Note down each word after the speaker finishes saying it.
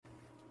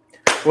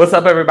What's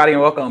up, everybody,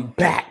 and welcome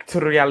back to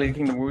the Reality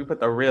Kingdom, where we put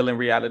the real in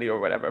reality or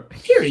whatever.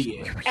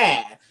 Period.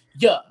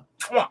 Yeah.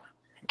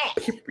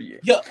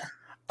 Period. Yeah.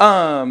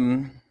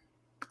 I'm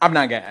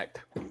not gagged.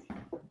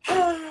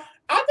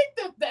 I think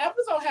that the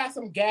episode has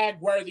some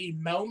gag-worthy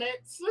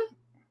moments,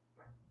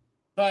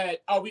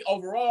 but are we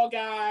overall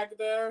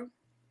gagged?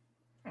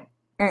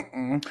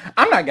 I'm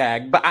not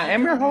gagged, but I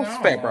am your host,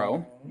 No.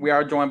 Febro. We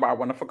are joined by our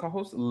wonderful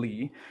co-host,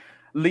 Lee.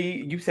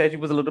 Lee, you said you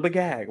was a little bit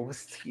gagged. I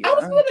was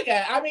a little bit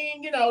gagged. I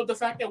mean, the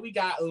fact that we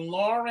got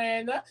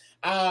Lauren,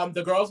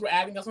 the girls were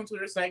adding us on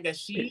Twitter saying that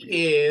she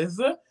is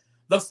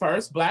the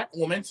first Black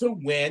woman to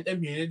win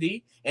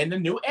immunity in the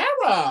new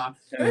era.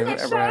 And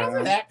like,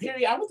 after that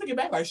period, I was thinking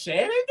back, like, Shay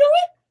didn't do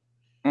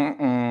it?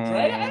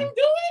 Drea didn't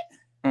do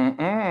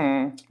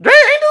it? Drea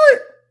ain't do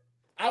it?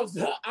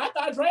 I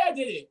thought Drea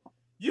did it.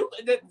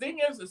 The thing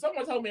is, if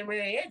someone told me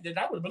Marianne did,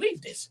 I would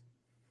believe this.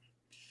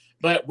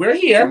 But we're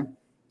here.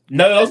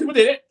 None of those people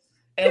did it.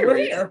 And we're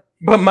here.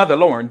 But Mother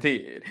Lauren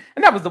did.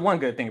 And that was the one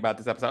good thing about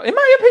this episode, in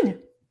my opinion.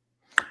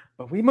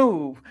 But we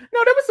move.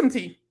 No, there was some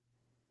tea.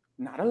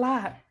 Not a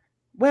lot.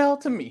 Well,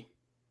 to me.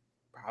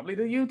 Probably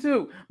to you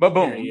too. But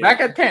boom,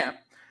 back at camp.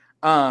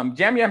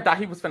 Yam Yam thought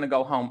he was finna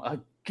go home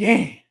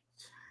again.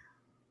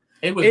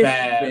 It was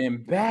bad. It's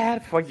been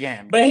bad for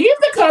Yam. But he's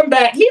a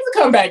comeback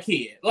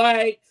kid.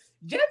 Like,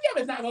 Yam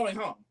Yam is not going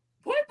home.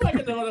 Point blank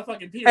in the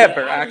motherfucking period.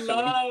 Ever, I actually.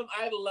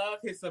 love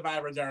his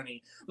survivor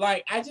journey.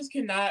 Like, I just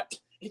cannot.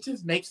 It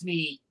just makes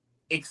me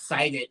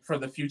excited for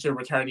the future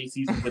returning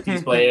seasons with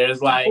these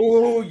players. Like,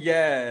 oh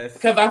yes,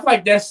 because I feel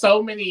like there's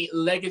so many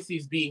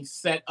legacies being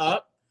set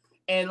up,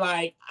 and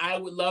like I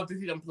would love to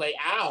see them play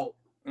out.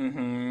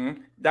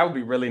 That would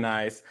be really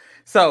nice.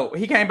 So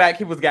he came back.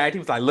 He was gagged. He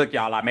was like, "Look,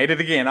 y'all, I made it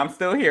again. I'm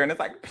still here." And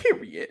it's like,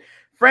 period.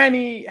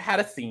 Franny had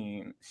a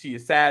scene. She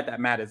is sad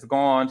that Matt is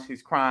gone.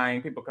 She's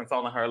crying. People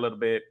consoling her a little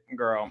bit.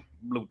 Girl,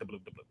 bloop.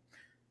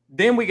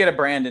 Then we get a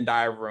Brandon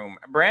diary room.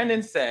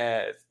 Brandon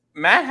says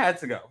Matt had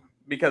to go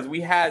because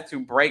we had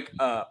to break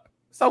up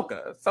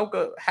Soka.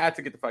 Soka had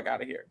to get the fuck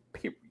out of here.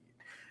 Period.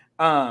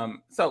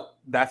 So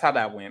that's how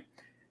that went.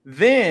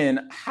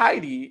 Then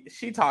Heidi,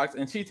 she talks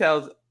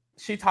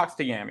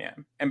to Yam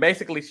Yam. And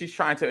basically she's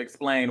trying to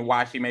explain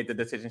why she made the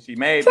decision she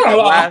made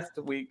last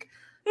week.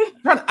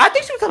 I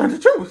think she was telling the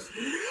truth.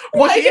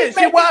 Well,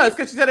 she was,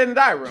 because she said it in the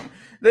diary room.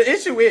 The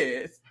issue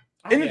is,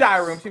 the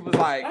diary room, she was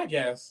like,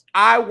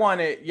 I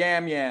wanted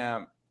Yam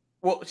Yam.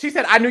 Well, she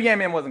said, I knew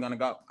Yam Yam wasn't going to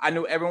go. I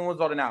knew everyone was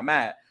voting out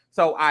Matt.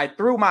 So I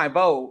threw my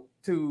vote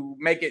to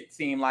make it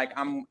seem like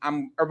I'm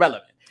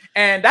irrelevant.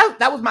 And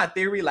that was my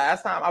theory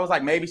last time. I was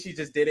like, maybe she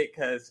just did it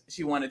because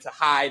she wanted to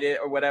hide it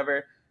or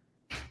whatever.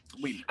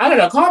 I don't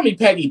know. Call me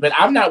petty, but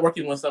I'm not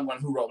working with someone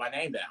who wrote my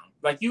name down.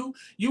 Like you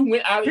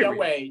went out of your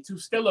way to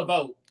steal a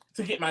vote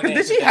to get my name.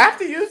 Did she have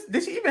to use?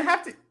 Did she even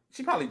have to?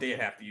 She probably did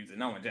have to use it,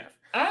 knowing Jeff.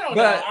 I don't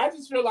know. I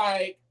just feel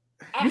like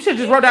you should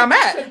just wrote down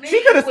Matt.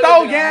 She could have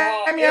stole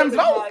Yam Yam's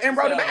vote and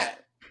wrote it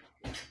back.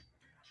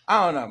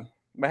 I don't know,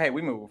 but hey,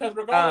 we move. Because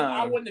regardless,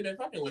 I wouldn't have been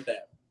fucking with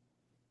that.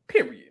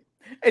 Period.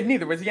 And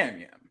neither was Yam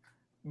Yam.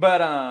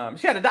 But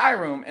she had a diary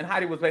room, and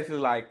Heidi was basically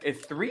like,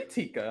 "It's 3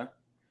 Tika,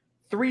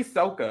 3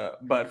 Soka,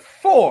 but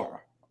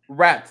 4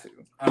 Ratu.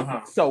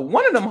 So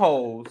one of them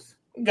hoes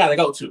gotta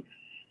go to."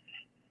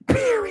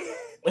 Period.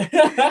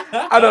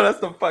 I know that's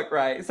the fuck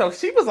right. So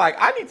she was like,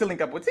 I need to link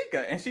up with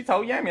Tika. And she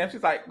told Yam Yam,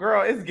 she's like,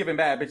 girl, it's giving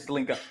bad bitch to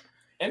link up.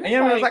 And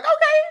Yam Yam was like,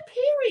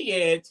 okay.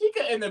 Period.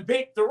 Tika in the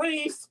big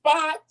 3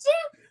 spot.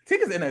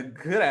 Tika's in a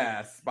good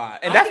ass spot.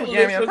 And that's what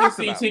Yam Yam talks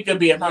about. Tika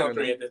be a pound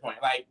 3 at this point.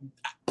 Like,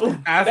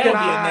 as that can would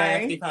I.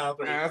 Be a nasty pound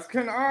 3. As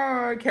can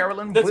I.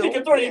 Carolyn the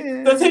Tika 3.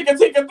 The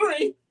Tika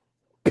 3.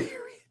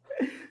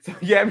 Period. So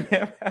Yam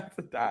Yam has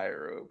a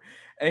diary room.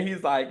 And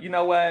he's like, you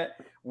know what?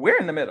 We're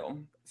in the middle.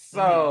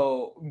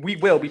 So we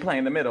will be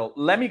playing the middle.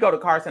 Let me go to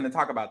Carson and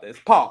talk about this.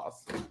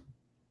 Pause.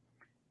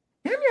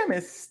 Yam Yam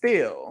is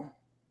still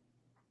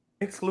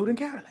excluding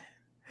Carolyn.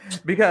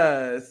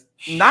 Because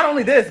not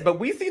only this, but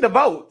we see the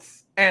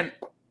votes. And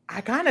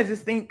I kind of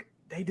just think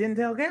they didn't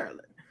tell Carolyn.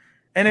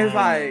 And it's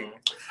like...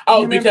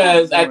 Oh,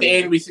 because at the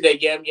end we see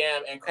that Yam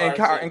Yam and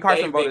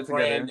Carson voted together.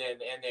 Brandon,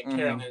 and then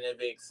Carolyn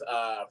evicts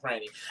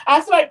Franny.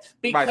 I feel like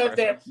because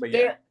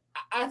they're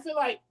I feel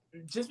like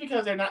just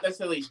because they're not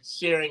necessarily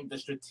sharing the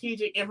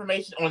strategic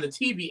information on the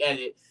TV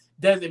edit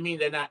doesn't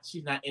mean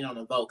she's not in on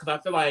the vote. Because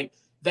I feel like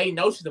they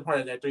know she's a part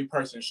of that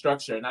 3-person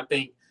structure. And I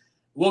think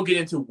we'll get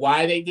into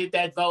why they did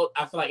that vote.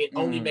 I feel like it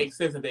only makes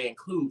sense if they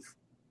include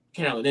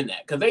Carolyn in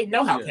that. Because they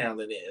know how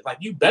Carolyn is. Like,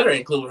 you better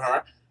include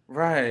her.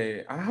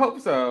 Right. I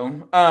hope so.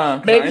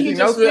 Maybe he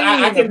just...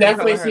 I can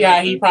definitely see how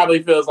he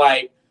probably feels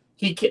like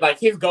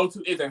his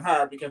go-to isn't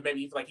her because maybe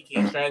he's like he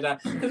can't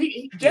strategize. Because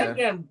Yam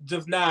Yam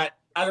does not...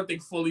 I don't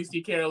think fully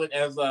see Carolyn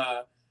as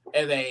a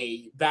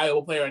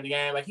valuable player in the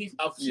game. Like he's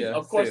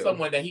of course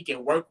someone that he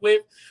can work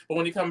with, but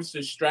when it comes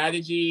to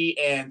strategy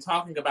and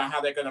talking about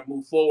how they're going to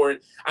move forward,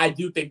 I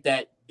do think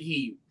that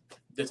he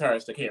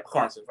deters to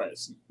Carson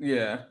first.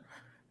 Yeah.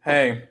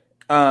 Hey,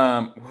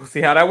 we'll see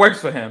how that works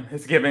for him.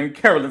 It's given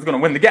Carolyn's going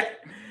to win the game.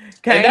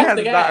 Kane has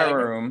the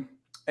diary room.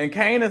 And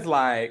Kane is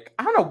like,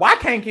 I don't know why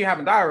Kane keep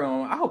having diarrhea.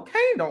 I hope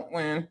Kane don't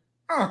win.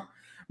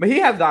 But he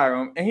has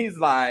diarrhea, and he's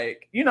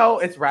like,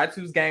 it's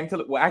Ratu's game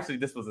to. Well, actually,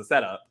 this was a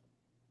setup.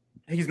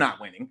 He's not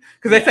winning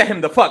because they set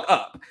him the fuck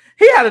up.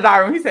 He had a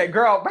diarrhea. He said,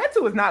 "Girl,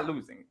 Ratu is not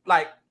losing.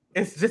 Like,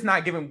 it's just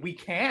not given. We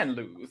can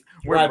lose.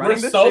 We're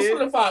so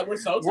solidified. We're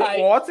so tight.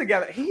 We're all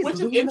together." Which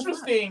is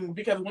interesting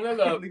because one of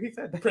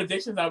the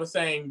predictions I was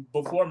saying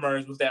before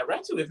merge was that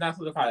Ratu is not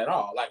solidified at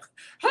all. Like,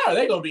 how are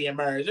they going to be in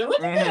merge? And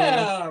look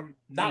at them,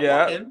 not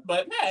working,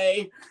 but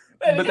hey.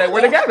 But they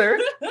were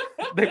together.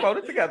 They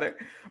voted together.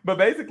 But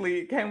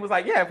basically, Kane was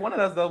like, "Yeah, if one of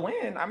us does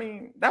win, I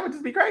mean, that would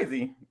just be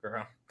crazy,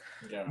 girl."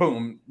 Yeah.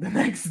 Boom. The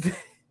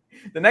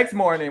next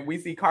morning, we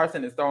see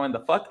Carson is throwing the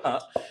fuck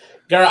up.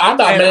 Girl, I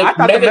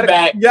thought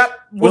Medevac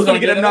was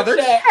going to get another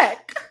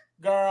check.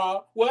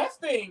 Girl, well, that's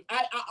the thing.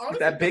 I honestly,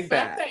 that big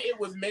fact that it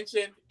was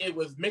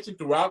mentioned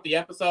throughout the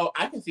episode.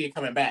 I can see it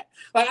coming back.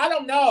 Like, I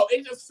don't know.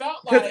 It just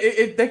felt like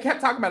they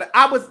kept talking about it.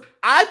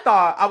 I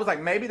thought I was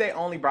like, maybe they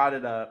only brought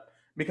it up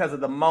because of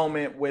the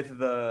moment with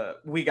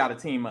we got to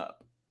team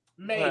up.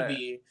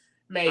 Maybe.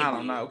 I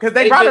don't know. Because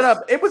they brought it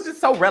up. It was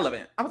just so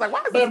relevant. I was like, why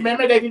is But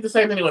remember, they did the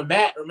same thing with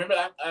Matt. Remember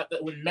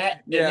when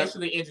Matt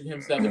initially injured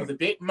himself, it was a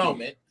big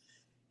moment.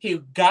 He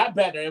got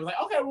better. It was like,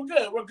 okay,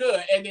 we're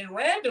good. And then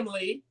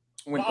randomly,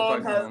 my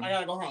arm hurt. I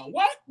gotta go home.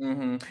 What?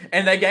 Mm-hmm.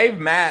 And they gave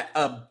Matt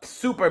a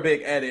super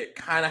big edit,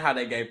 kind of how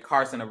they gave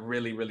Carson a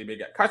really, really big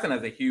edit. Carson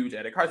has a huge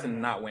edit. Carson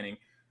is not winning.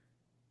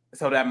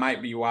 So that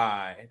might be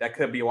why. That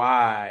could be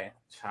why.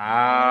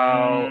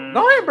 Child.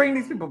 Go ahead and bring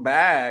these people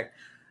back.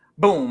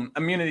 Boom,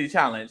 immunity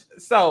challenge.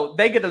 So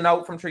they get a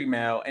note from Tree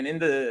Mail, and in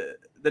the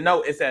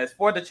note it says,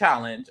 for the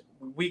challenge,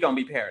 we gonna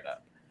be paired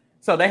up.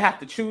 So they have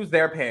to choose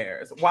their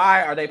pairs.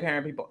 Why are they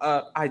pairing people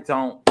up? I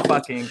don't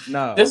fucking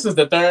know. This is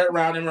the third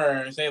round in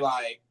merge. They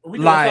we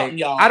doing something,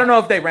 y'all. I don't know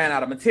if they ran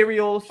out of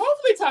materials.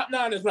 Hopefully top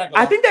 9 is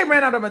regular. I think they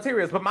ran out of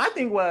materials, but my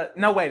thing was,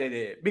 no way they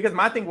did. Because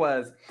my thing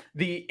was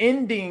the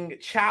ending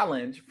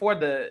challenge for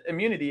the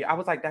immunity. I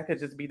was like, that could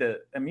just be the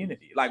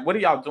immunity. Like, what are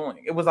y'all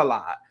doing? It was a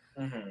lot.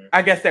 Mm-hmm.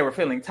 I guess they were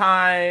filling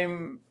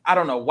time. I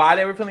don't know why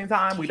they were filling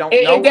time. We don't know.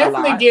 It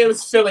definitely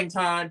gives filling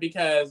time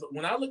because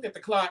when I looked at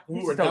the clock,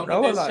 we were done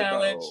with this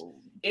challenge.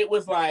 It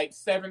was like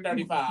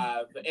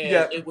 7:35,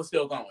 and it was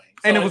still going.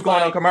 So and it was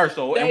going on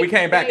commercial, and we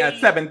came back at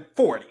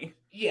 7:40.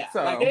 Yeah,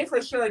 so they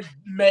for sure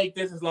make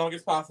this as long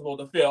as possible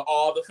to fill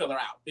all the filler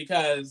out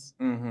because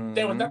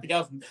there was nothing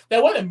else.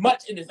 There wasn't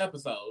much in this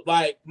episode.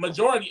 Like,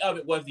 majority of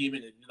it was the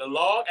immunity, the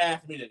long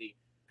ass immunity.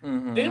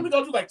 Mm-hmm. Didn't we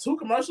go through like 2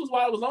 commercials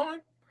while it was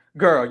on?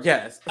 Girl,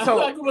 yes. So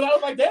I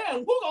was like,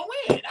 damn, who gonna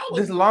win?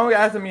 This long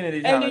ass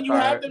immunity. And then you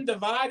have them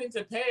divide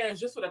into pairs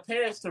just for the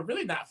pairs to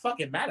really not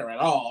fucking matter at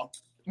all.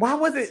 Why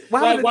was it?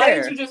 Why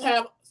didn't you just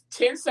have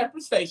 10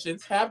 separate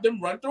stations, have them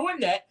run through a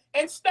net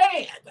and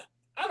stand?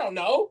 I don't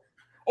know.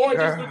 Or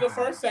just do the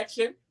first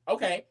section.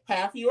 Okay,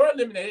 half of you are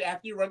eliminated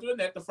after you run through the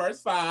net. The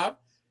first 5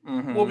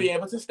 will be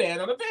able to stand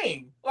on the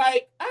thing.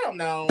 Like, I don't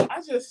know.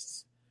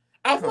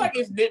 I feel like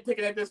it's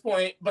nitpicking at this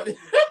point, but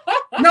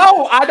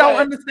no, I don't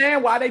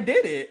understand why they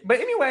did it. But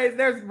anyways,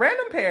 there's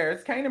random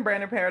pairs. Kane and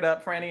Brandon paired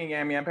up, Franny and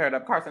Yamian paired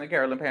up, Carson and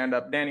Carolyn paired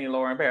up, Danny and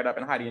Lauren paired up,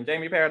 and Heidi and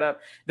Jamie paired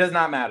up. Does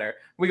not matter.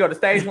 We go to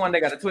stage 1,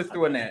 they got to twist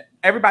through a net.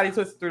 Everybody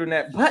twists through the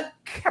net, but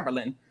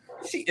Carolyn,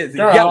 she is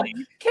yelling.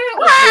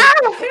 Carolyn,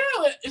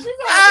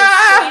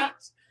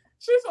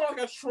 she's like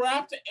a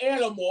trapped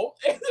animal.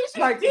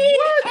 Like, what?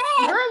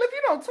 Girl, if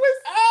you don't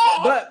twist.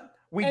 But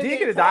we did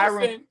get a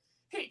diary.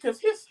 Because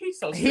he's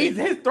so sweet.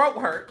 His throat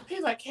hurt.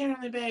 He's like,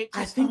 Carolyn, babe.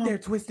 I think they're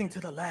twisting to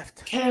the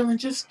left. Carolyn,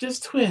 just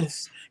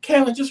twist.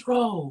 Carolyn, just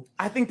roll.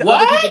 I think the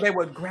other people, they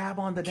would grab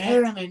on the neck.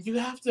 Carolyn, you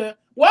have to.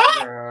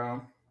 What?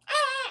 Girl.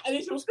 And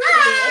then she was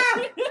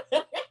screaming.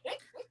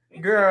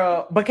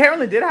 Girl. But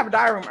Carolyn did have a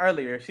diary room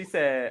earlier. She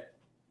said,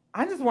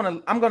 I'm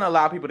going to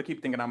allow people to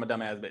keep thinking I'm a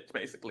dumbass bitch,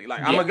 basically.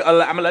 Like, I'm going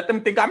to let them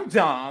think I'm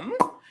dumb.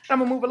 I'm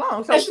gonna move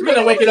along. So and she's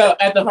gonna wake it up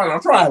at the final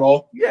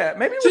tribal. Yeah,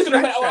 maybe she's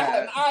gonna say, "Oh, I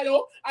had an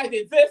idol. I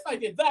did this. I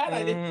did that.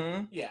 I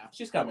did." Yeah,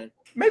 she's coming.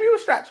 Maybe it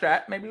was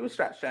strat. Maybe it was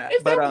strat.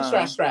 It's definitely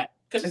strat.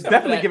 It's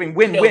definitely giving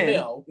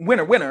win-win.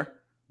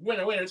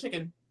 Winner.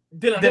 Chicken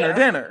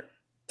dinner.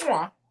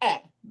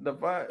 The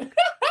fuck.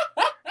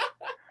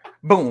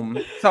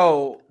 Boom.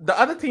 So the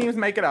other teams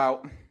make it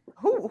out.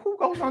 Who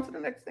goes on to the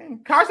next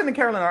thing? Carson and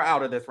Carolyn are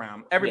out of this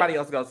round. Everybody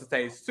else goes to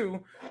stage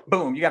 2.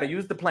 Boom. You got to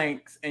use the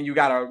planks and you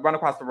got to run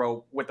across the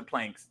rope with the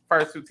planks.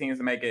 First 2 teams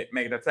to make it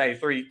to stage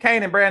 3.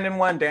 Kane and Brandon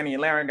won. Danny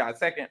and Lauren got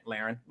second.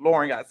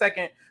 Lauren got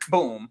second.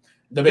 Boom.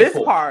 This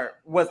part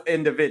was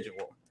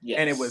individual. Yes.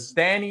 And it was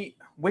Danny,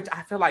 which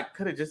I feel like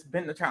could have just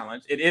been the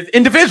challenge. It is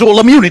individual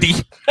immunity.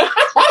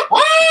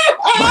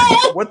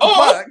 What the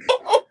fuck?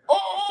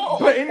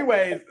 But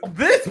anyways,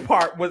 this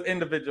part was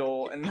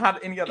individual and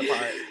not any other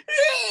part.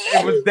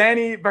 It was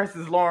Danny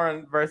versus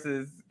Lauren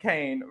versus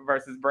Kane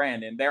versus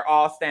Brandon. They're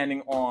all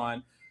standing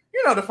on,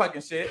 the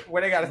fucking shit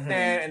where they got to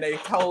stand and their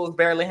toes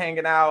barely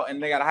hanging out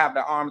and they got to have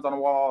their arms on the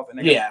walls and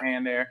they got to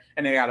stand there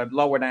and they got to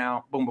lower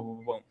down. Boom, boom,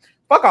 boom, boom.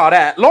 Fuck all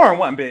that. Lauren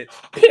won, bitch.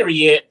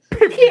 Period.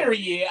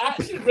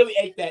 She really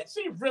ate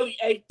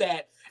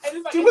that. And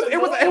it's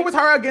like, it was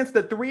her against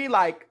the 3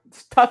 like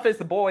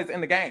toughest boys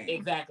in the game.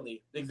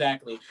 Exactly.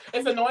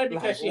 It's annoying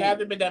because she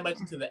hasn't been that much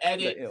into the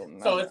edit,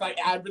 so it's like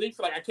I really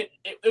feel like I couldn't.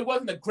 It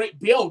wasn't a great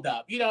build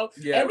up, you know.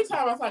 Yeah. Every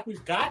time I feel like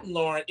we've gotten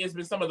Lauren, it's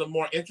been some of the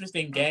more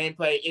interesting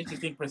gameplay,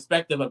 interesting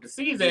perspective of the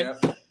season.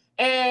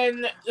 Yeah.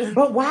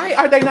 But why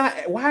are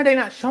they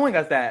not showing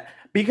us that?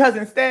 Because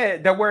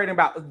instead they're worried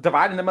about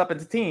dividing them up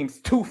into teams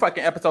 2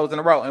 fucking episodes in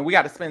a row, and we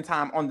got to spend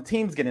time on the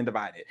teams getting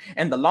divided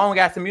and the long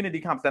ass immunity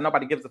comps that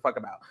nobody gives a fuck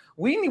about.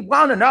 We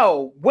want to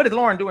know, what is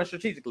Lauren doing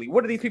strategically?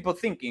 What are these people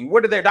thinking?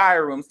 What are their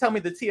diary rooms? Tell me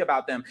the tea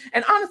about them.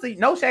 And honestly,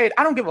 no shade,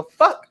 I don't give a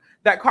fuck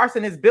that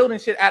Carson is building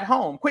shit at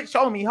home. Quit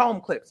showing me home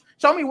clips.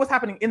 Show me what's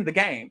happening in the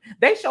game.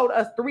 They showed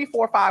us 3,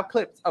 4, 5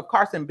 clips of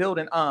Carson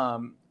building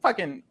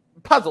fucking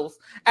puzzles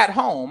at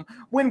home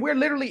when we're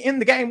literally in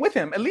the game with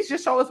him. At least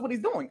just show us what he's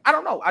doing. I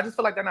don't know. I just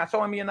feel like they're not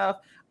showing me enough.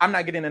 I'm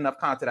not getting enough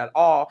content at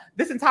all.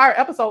 This entire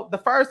episode, the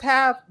first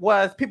half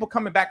was people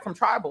coming back from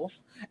tribal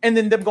and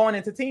then them going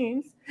into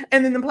teams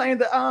and then them playing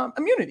the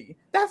immunity.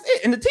 That's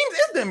it. And the teams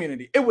is the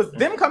immunity. It was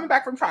them coming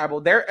back from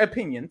tribal, their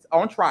opinions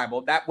on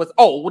tribal. That was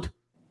old.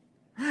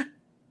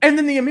 And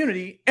then the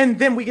immunity. And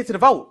then we get to the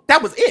vote.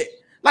 That was it.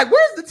 Like,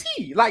 where's the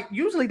tea? Like,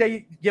 usually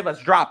they give us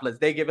droplets.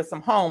 They give us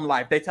some home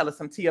life. They tell us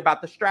some tea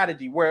about the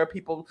strategy. Where are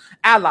people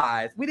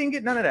allies? We didn't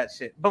get none of that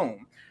shit.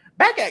 Boom.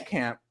 Back at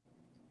camp,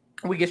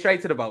 we get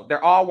straight to the vote.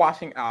 They're all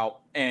washing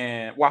off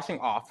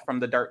from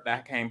the dirt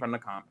that came from the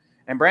comp.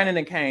 And Brandon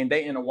and Kane,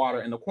 they in the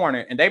water in the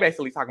corner, and they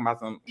basically talking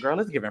about some girl.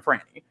 Let's give it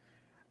Franny.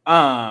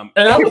 And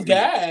I was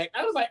gagged.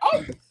 I was like,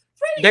 oh.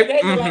 Like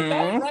that,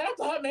 right? I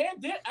thought, man,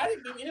 I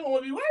didn't think anyone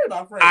would be worried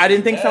about Franny. I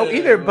didn't think so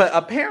either, but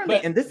apparently,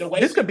 and this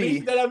could be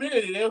that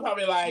immunity, they were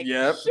probably like,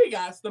 yep, she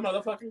got the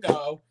motherfucking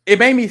go. It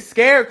made me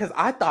scared because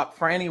I thought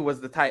Franny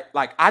was the type,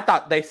 like, I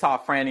thought they saw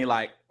Franny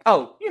like,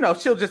 oh, you know,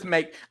 she'll just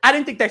make. I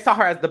didn't think they saw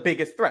her as the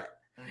biggest threat.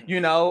 Mm-hmm. You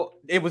know,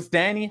 it was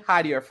Danny,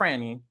 Heidi, or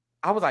Franny.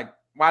 I was like,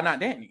 why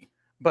not Danny?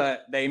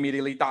 But they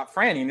immediately thought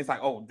Franny, and it's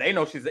like, oh, they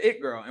know she's the it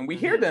girl, and we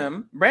hear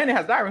them. Brandon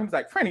has diary. He's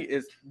like, Franny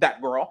is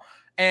that girl,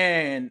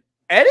 and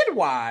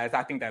edit-wise,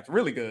 I think that's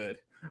really good.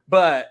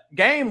 But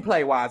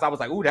gameplay-wise, I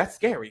was like, ooh, that's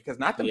scary. Because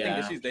not them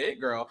thinking she's the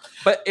it girl.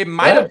 But it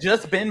might have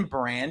just been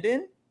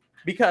Brandon.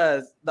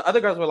 Because the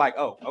other girls were like,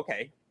 oh,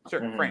 okay.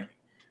 Sure, Franny.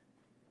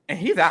 And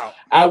he's out.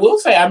 I will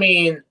say, I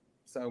mean,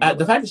 so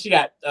the fact that she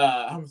got,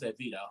 I almost said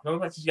veto. The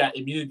fact that she got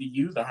immunity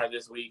used on her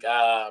this week.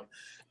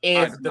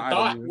 If the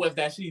thought was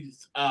that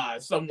she's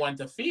someone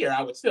to fear,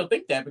 I would still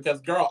think that because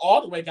girl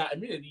all the way got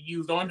immunity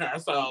used on her.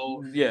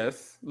 So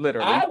yes,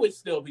 literally, I would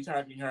still be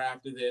targeting her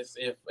after this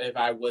if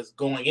I was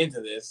going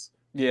into this.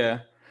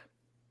 Yeah,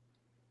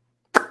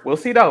 we'll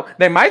see though.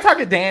 They might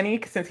target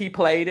Danny since he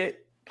played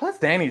it. Plus,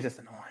 Danny's just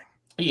annoying.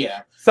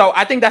 Yeah. So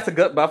I think that's a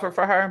good buffer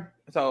for her.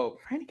 So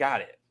Franny got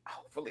it.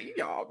 Hopefully,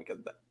 y'all, because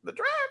the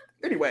draft.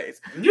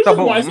 Anyways, you just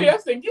want to see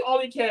us think you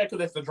only care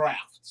because it's the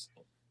draft.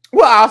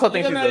 Well, I also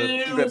think she's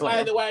a good player.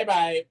 By the way,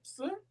 babes.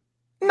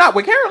 Not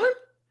with Carolyn.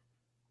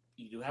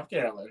 You do have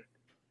Carolyn.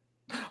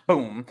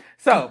 Boom.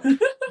 So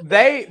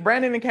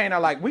Brandon and Kane are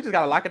like, we just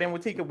gotta lock it in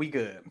with Tika. We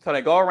good. So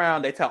they go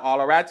around. They tell all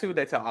of Ratu.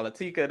 They tell all of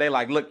Tika. They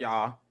like, look,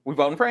 y'all, we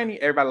voting for Franny.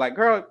 Everybody like,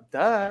 girl,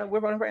 duh,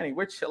 we're voting for Franny.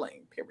 We're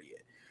chilling.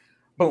 Period.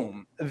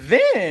 Boom.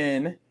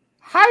 Then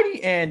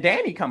Heidi and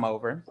Danny come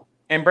over,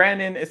 and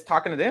Brandon is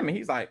talking to them, and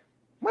he's like,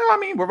 well, I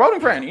mean, we're voting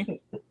for Franny.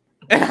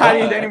 And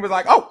Heidi and Danny was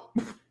like, oh.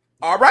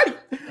 Alrighty.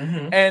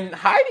 Mm-hmm. And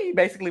Heidi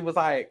basically was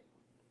like,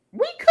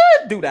 we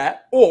could do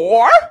that,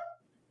 or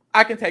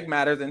I can take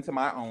matters into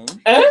my own.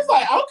 And it's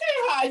like,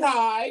 okay,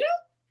 Heidi,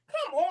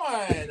 come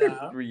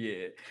on.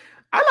 Yeah.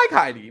 I like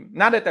Heidi.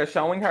 Now that they're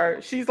showing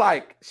her, she's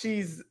like,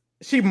 she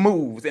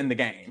moves in the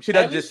game. She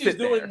doesn't just sit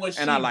there.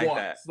 And I like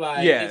that.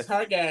 Like, it's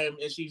her game,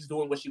 and she's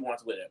doing what she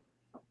wants with it.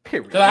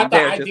 Period. Because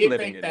I did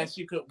think that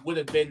she would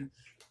have been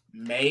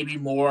maybe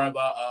more of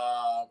a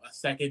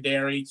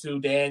secondary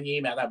to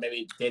Danny. I thought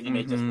maybe Danny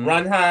may just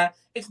run her.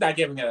 It's not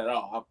giving it at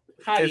all.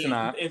 Heidi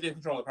is in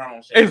control of her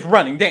own shit. It's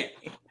running Danny.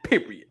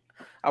 Period.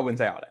 I wouldn't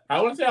say all that.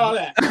 I wouldn't say all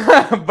that.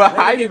 But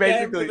Heidi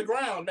basically to the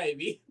ground,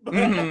 maybe.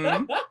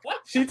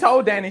 She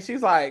told Danny,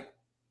 she's like,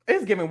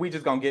 it's giving we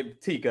just gonna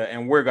get Tika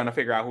and we're gonna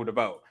figure out who to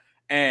vote.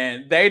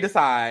 And they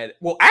decide,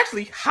 well,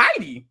 actually,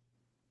 Heidi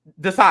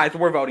decides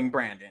we're voting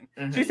Brandon.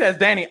 Mm-hmm. She says,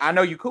 Danny, I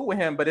know you cool with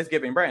him, but it's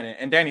giving Brandon.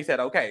 And Danny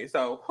said, okay.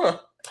 So,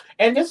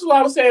 And this is what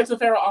I was saying to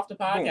Farrah off the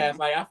podcast.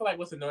 Like, I feel like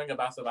what's annoying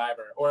about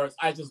Survivor, or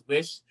I just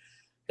wish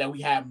that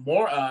we have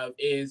more of,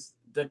 is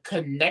the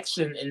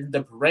connection and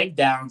the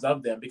breakdowns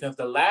of them. Because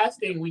the last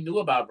thing we knew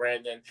about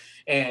Brandon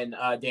and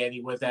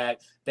Danny was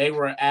that they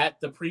were at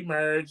the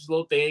pre-merge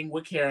little thing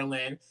with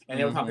Carolyn, and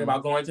they were talking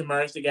about going to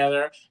merge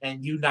together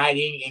and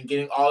uniting and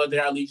getting all of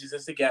their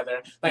allegiances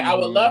together. Like, I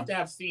would love to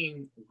have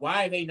seen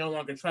why they no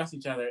longer trust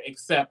each other,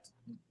 except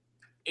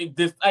I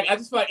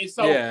just feel like it's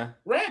so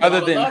random.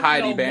 Other than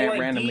Heidi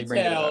randomly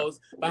bringing it up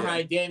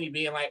behind Danny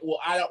being like, well,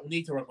 I don't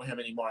need to work with him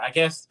anymore. I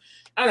guess,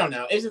 I don't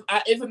know. It's just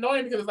it's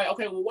annoying because it's like,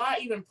 okay, well, why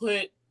even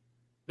put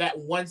that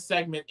one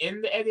segment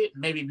in the edit,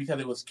 maybe because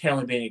it was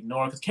Carolyn being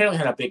ignored, because Carolyn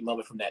had a big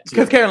moment from that too.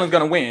 Because Carolyn's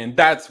gonna win.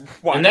 That's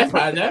why. And that's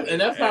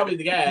probably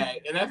the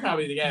gag.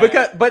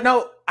 But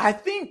no, I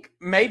think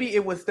maybe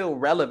it was still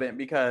relevant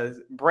because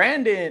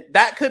Brandon.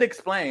 That could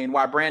explain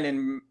why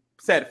Brandon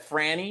said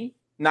Franny,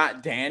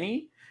 not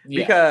Danny.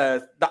 Yeah.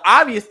 Because the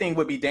obvious thing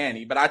would be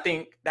Danny, but I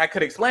think that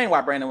could explain why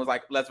Brandon was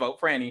like, let's vote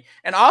Franny.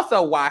 And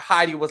also why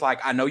Heidi was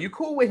like, I know you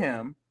cool with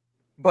him,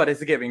 but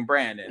it's giving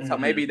Brandon. So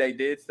maybe they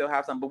did still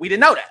have something, but we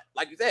didn't know that.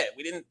 Like you said,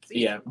 we didn't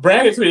see it.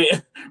 Brandon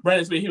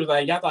tweeted, he was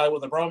like, y'all thought it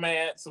was a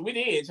bromance? So we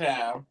did,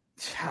 child.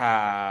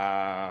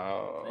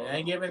 They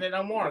ain't giving it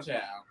no more,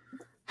 child.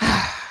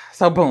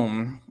 So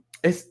boom.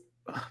 I'm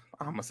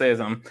gonna say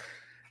something.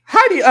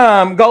 Heidi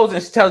goes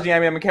and she tells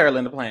Yam Yam and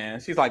Carolyn the plan.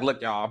 She's like, look,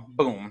 y'all,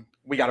 boom.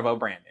 We got to vote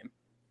Brandon.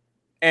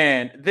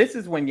 And this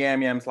is when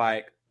Yam Yam's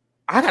like,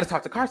 I got to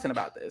talk to Carson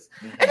about this.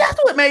 Mm-hmm. And that's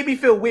what made me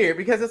feel weird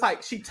because it's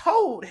like she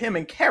told him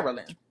and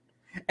Carolyn.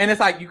 And it's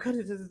like, you could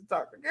have just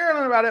talked to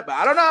Carolyn about it, but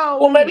I don't know.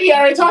 Well, maybe he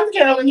already talked to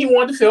Carolyn. He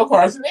wanted to fill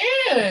Carson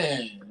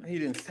in. He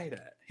didn't say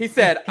that. He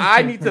said,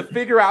 I need to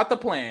figure out the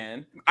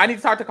plan. I need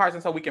to talk to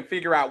Carson so we can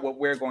figure out what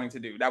we're going to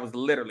do. That was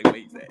literally what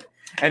he said.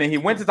 And then he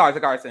went to talk to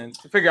Carson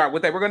to figure out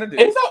what they were going to do.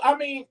 And so, I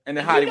mean, and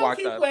then Heidi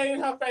walked up. Keep playing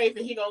in her face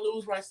and he going to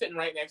lose by sitting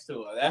right next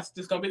to her. That's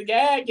just going to be the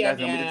gag. That's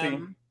going to be the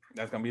tea.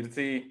 That's going to be the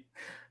tea.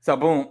 So,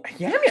 boom.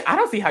 Yam Yam, I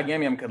don't see how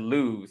Yam Yam could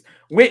lose,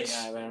 which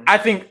I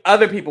think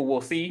other people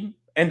will see,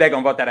 and they're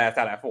going to vote that ass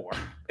out at 4.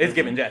 It's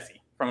giving Jesse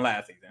from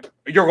last season.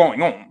 You're going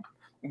home.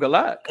 Good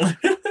luck.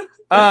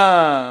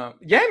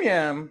 Yam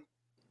Yam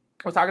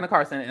was talking to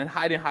Carson, and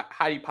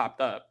Heidi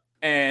popped up.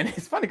 And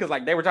it's funny because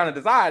like they were trying to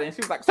decide, and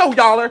she was like, "So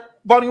y'all are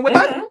voting with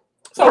us?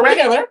 So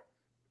regular."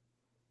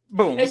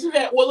 Boom. And she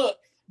said, "Well, look,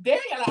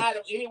 Danny got an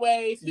item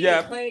anyway. He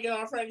was playing it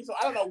on Frankie, so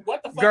I don't know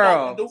what the fuck I'm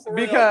gonna do for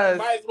because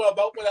real. Might as well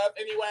vote with us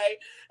anyway."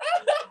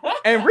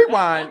 And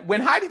rewind,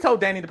 when Heidi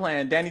told Danny the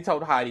plan, Danny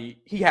told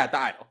Heidi he had the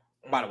idol.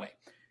 By the way.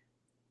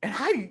 And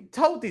Heidi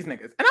told these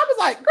niggas. And I was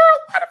like, girl,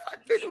 why the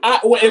fuck did you?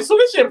 As soon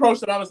as she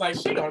approached them, I was like,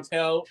 she gonna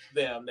tell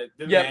them that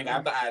this man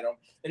got the idol.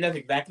 And that's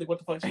exactly what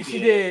the fuck she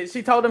did.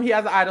 She told him he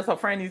has the idol, so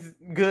Franny's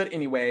good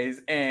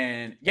anyways.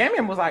 And Yam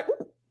Yam was like,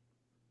 ooh,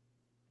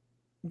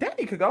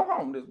 Danny could go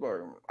home this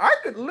morning. I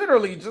could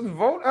literally just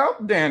vote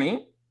out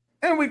Danny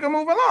and we could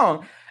move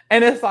along.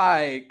 And it's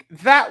like,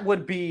 that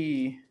would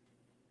be...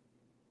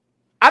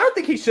 I don't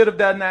think he should have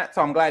done that,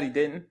 so I'm glad he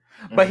didn't.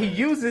 But he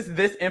uses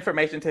this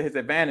information to his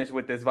advantage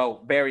with this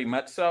vote, very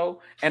much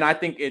so. And I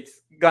think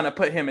it's going to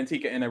put him and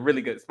Tika in a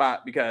really good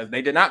spot because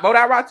they did not vote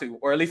out Ratu,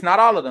 or at least not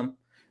all of them.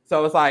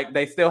 So it's like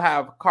they still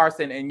have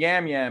Carson and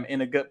Yam Yam in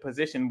a good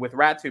position with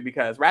Ratu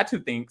because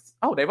Ratu thinks,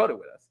 oh, they voted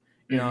with us.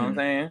 You know what I'm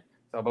saying?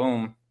 So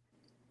boom.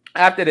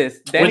 After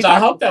this, which I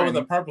hope that was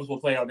a purposeful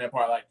play on their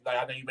part. Like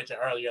I know you mentioned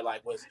earlier,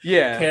 like was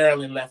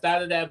Carolyn left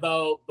out of that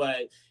vote,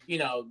 but you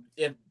know,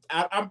 if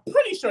I'm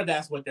pretty sure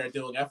that's what they're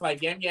doing. I feel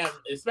like Yam Yam,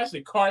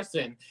 especially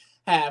Carson,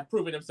 have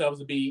proven themselves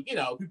to be, you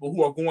know, people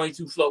who are going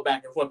to float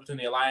back and forth between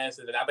the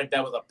alliances, and I think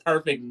that was a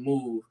perfect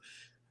move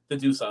to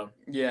do so.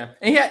 Yeah,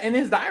 and yeah, in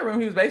his diary room,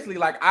 he was basically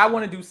like, I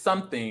want to do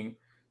something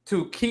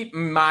to keep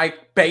my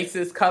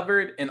bases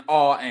covered in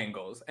all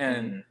angles,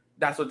 and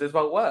that's what this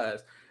vote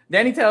was.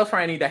 Danny tells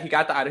Franny that he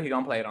got the idol, he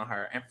gonna play it on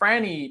her. And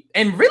Franny,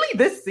 and really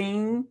this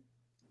scene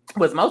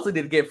was mostly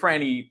to give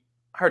Franny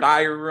her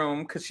diary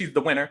room because she's the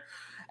winner.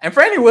 And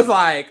Franny was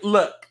like,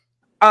 look,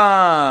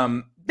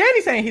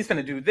 Danny's saying he's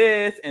gonna do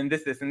this and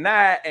this, and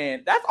that,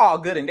 and that's all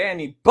good and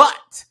Danny.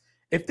 But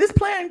if this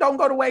plan don't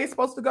go the way it's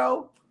supposed to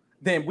go,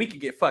 then we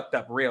could get fucked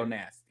up real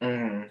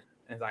nasty.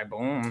 It's like,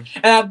 boom.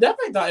 And I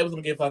definitely thought it was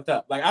going to get fucked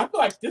up. Like, I feel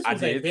like this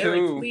was a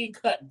very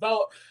clean-cut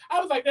vote. I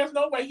was like, there's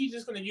no way he's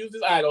just going to use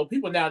this idol.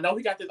 People now know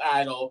he got this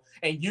idol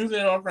and using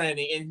it on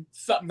Franny, and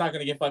something's not going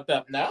to get fucked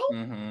up. No.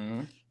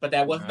 But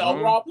that wasn't the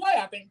overall play.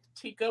 I think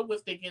Tika was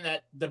thinking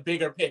that the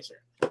bigger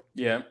picture.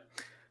 Yeah.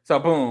 So,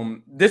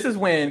 boom. This is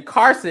when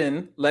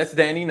Carson lets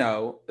Danny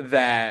know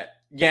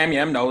that Yam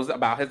Yam knows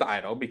about his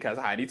idol because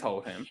Heidi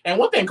told him. And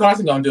one thing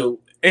Carson going to do,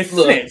 it's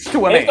snitch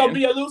to a man. It's gonna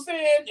be a loose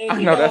end. And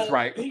I know that's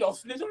right. He gonna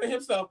snitch on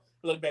himself.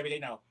 Look, baby, they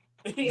know.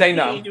 They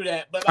know. He didn't do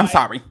that. But I'm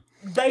sorry.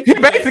 He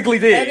basically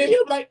did. And then he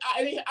was like,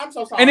 "I'm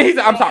so sorry." And then he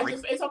said, "I'm sorry.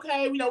 It's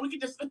okay. You know, we can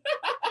just."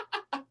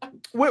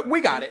 we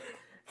got it.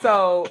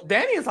 So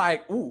Danny is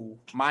like, "Ooh,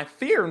 my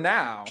fear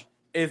now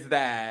is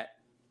that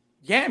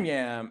Yam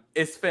Yam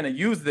is finna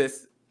use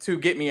this to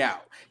get me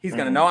out. He's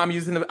gonna know I'm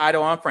using the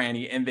idol on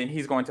Franny, and then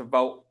he's going to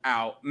vote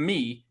out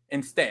me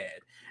instead."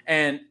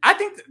 And I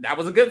think that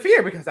was a good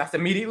fear because that's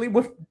immediately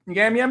what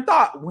Yam Yam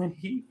thought when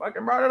he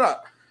fucking brought it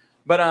up.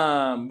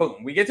 But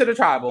boom, we get to the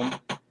tribal,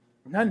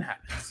 nothing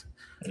happens.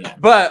 Yeah.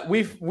 But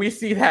we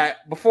see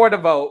that before the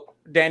vote,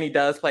 Danny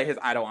does play his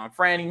idol on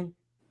Franny.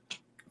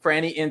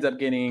 Franny ends up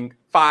getting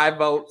 5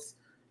 votes.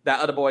 That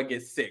other boy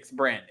gets 6,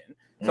 Brandon.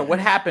 So what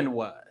happened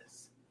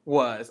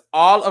was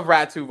all of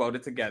Ratu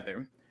voted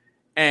together,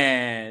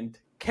 and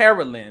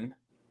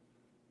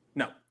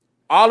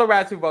all of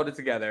Ratu voted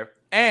together,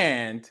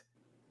 and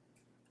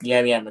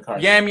Yam Yam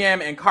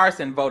and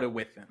Carson voted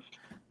with him.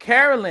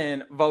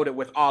 Carolyn voted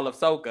with all of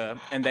Soka,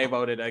 and they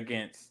voted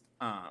against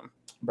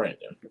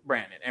Brandon.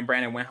 And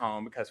Brandon went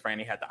home because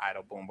Franny had the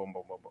idol. Boom, boom,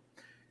 boom, boom, boom.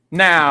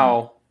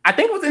 Now, I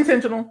think it was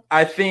intentional.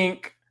 I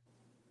think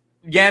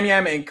Yam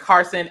Yam and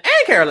Carson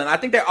and Carolyn, I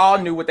think they all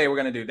knew what they were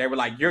going to do. They were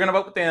like, you're going to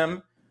vote with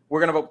them. We're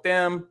going to vote with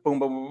them. Boom,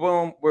 boom, boom,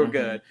 boom. We're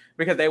good.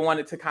 Because they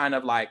wanted to kind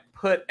of like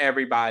put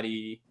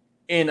everybody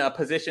in a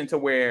position to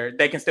where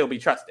they can still be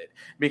trusted.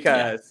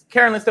 Because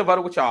Carolyn still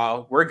voted with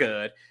y'all. We're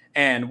good.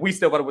 And we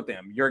still voted with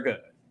them. You're good.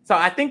 So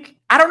I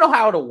don't know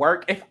how it'll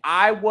work. If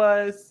I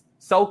was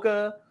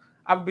Soka,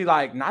 I would be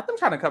like, not them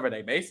trying to cover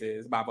their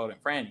bases by voting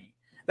Franny.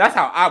 That's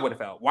how I would have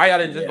felt. Why y'all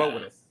didn't just vote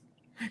with us?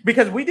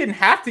 Because we didn't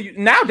have to.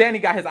 Now Danny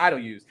got his idol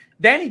used.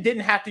 Danny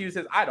didn't have to use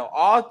his idol.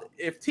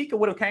 If Tika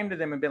would have came to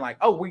them and been like,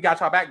 oh, we got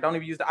y'all back. Don't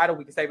even use the idol.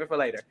 We can save it for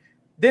later.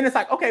 Then it's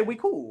like, okay, we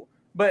cool.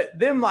 But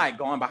them like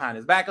going behind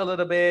his back a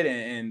little bit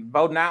and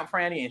voting out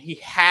Franny, and he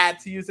had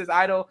to use his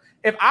idol.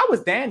 If I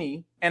was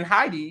Danny and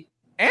Heidi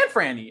and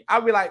Franny,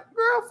 I'd be like,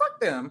 girl, fuck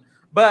them.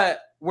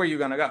 But where you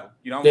gonna go?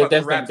 You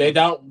don't. They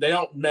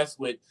don't mess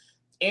with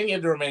any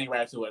of the remaining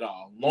Ratu at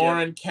all.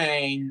 Lauren,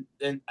 Kane,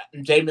 and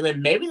Jamie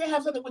Lynn. Maybe they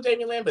have something with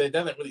Jamie Lynn, but it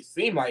doesn't really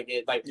seem like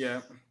it. Like,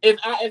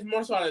 it's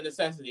more so out of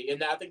necessity,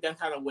 and I think that's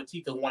kind of what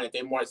Tika wanted.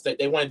 They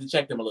wanted to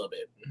check them a little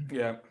bit.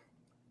 Yeah.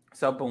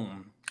 So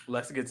boom,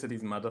 let's get to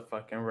these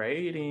motherfucking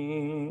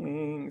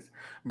ratings.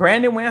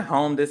 Brandon went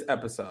home this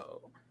episode.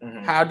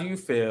 How do you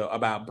feel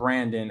about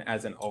Brandon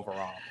as an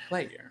overall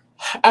player?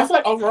 I feel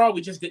like overall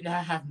we just did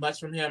not have much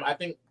from him. I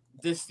think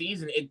this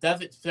season it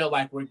doesn't feel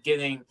like we're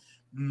getting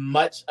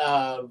much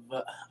of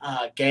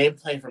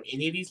gameplay from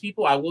any of these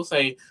people. I will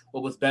say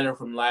what was better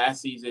from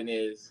last season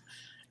is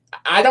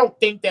I don't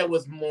think that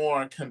was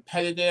more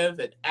competitive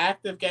and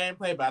active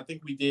gameplay, but I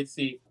think we did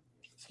see,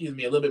 a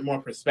little bit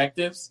more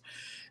perspectives.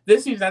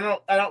 This season,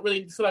 I don't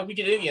really feel like we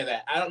get any of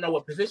that. I don't know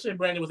what position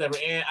Brandon was ever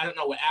in. I don't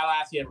know what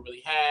allies he ever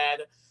really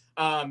had.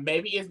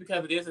 Maybe it's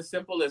because it is as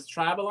simple as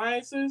tribe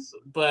alliances,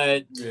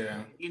 but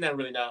you never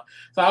really know.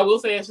 So I will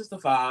say it's just a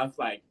 5.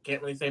 Like,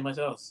 can't really say much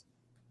else.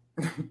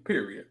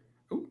 Period.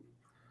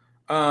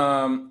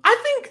 I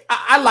think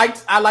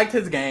I liked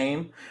his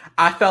game.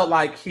 I felt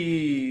like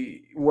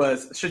he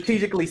was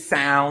strategically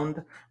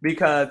sound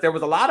because there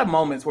was a lot of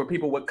moments where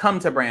people would come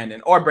to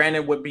Brandon or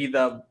Brandon would be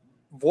the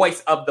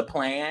voice of the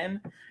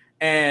plan,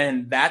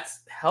 and that's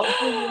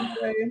helpful in a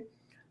way.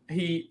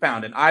 He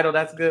found an idol.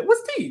 That's good.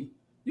 What's T?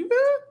 You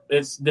good?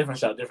 It's different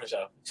show.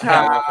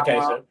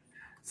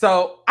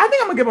 So I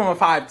think I'm gonna give him a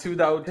 5 too,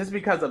 though, just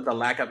because of the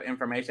lack of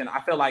information.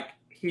 I feel like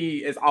he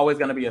is always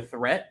gonna be a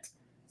threat.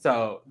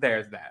 So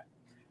there's that.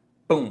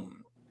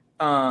 Boom.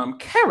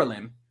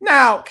 Carolyn.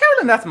 Now,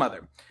 Carolyn, that's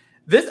mother.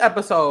 This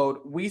episode,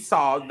 we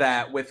saw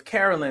that with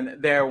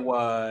Carolyn,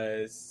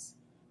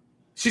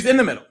 she's in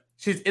the middle.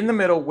 She's in the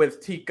middle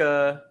with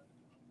Tika,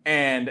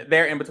 and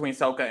they're in between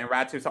Soka and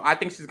Ratu. So I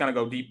think she's going to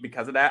go deep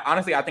because of that.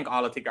 Honestly, I think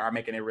all of Tika are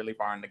making it really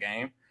far in the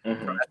game. So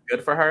that's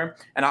good for her.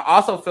 And I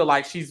also feel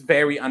like she's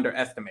very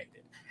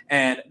underestimated.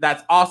 And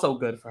that's also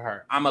good for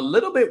her. I'm a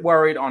little bit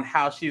worried on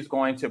how she's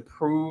going to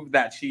prove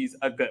that she's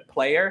a good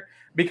player.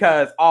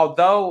 Because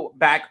although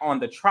back on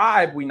the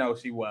tribe, we know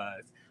she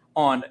was,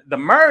 on the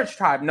merge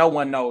tribe, no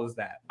one knows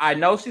that. I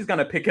know she's going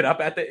to pick it up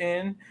at the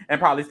end and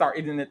probably start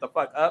eating it the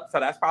fuck up. So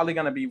that's probably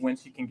going to be when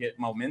she can get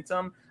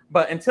momentum.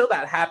 But until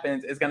that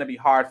happens, it's going to be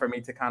hard for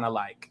me to kind of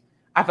like,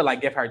 I feel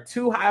like give her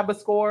too high of a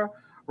score.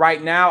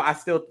 Right now, I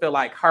still feel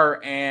like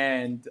her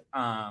and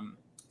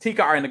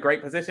Tika are in a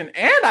great position.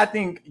 And I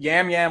think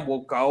Yam Yam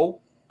will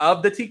go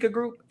of the Tika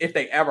group if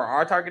they ever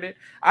are targeted.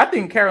 I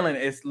think Carolyn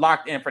is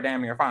locked in for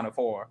damn near Final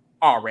 4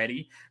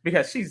 already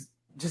because she's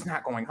just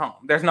not going home.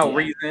 There's no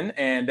reason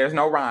and there's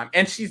no rhyme.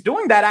 And she's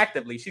doing that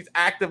actively. She's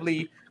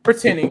actively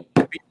pretending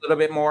to be a little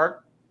bit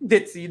more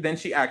ditzy than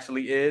she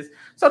actually is.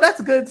 So that's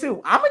good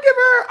too. I'm gonna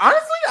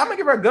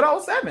give her a good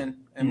old 7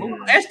 and move.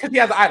 And because he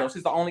has an idol. She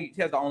has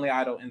the only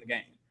idol in the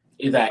game.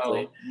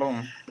 Exactly. So,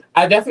 boom.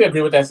 I definitely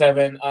agree with that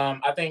 7.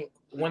 I think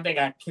one thing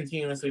I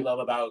continuously love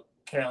about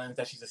Carolyn is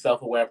that she's a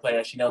self-aware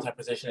player. She knows her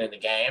position in the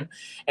game.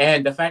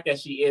 And the fact that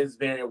she is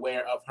very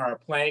aware of her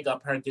playing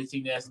up her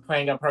ditziness,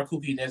 playing up her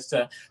kookiness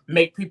to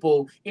make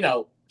people,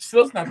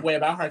 feel some way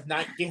about her to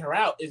not get her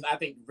out is, I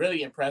think,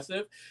 really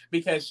impressive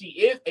because she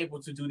is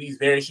able to do these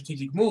very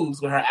strategic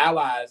moves with her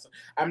allies.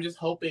 I'm just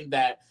hoping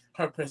that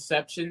her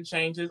perception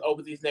changes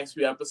over these next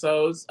few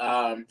episodes.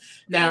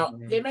 Now,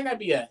 it may not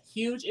be a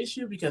huge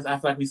issue because I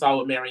feel like we saw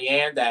with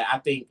Marianne that I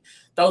think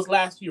those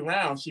last few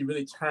rounds, she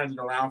really turned it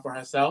around for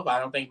herself. I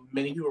don't think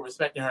many people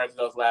respected her in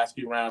those last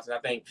few rounds. And I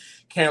think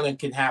Carolyn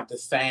can have the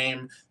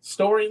same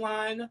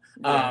storyline.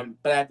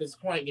 But at this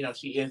point,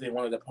 she is in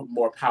one of the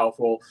more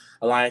powerful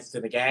alliances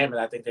in the game. And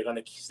I think they're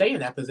going to stay in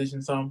that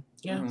position. So,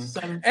 yeah.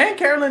 7. And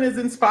Carolyn is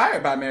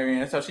inspired by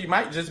Marianne. So she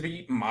might just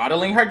be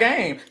modeling her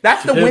game.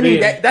 That's the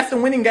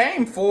winning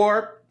game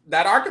for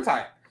that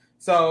archetype.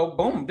 So,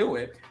 boom, do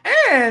it.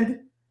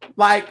 And,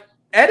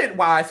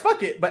 edit-wise,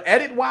 fuck it. But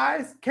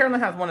edit-wise, Carolyn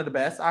has one of the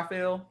best, I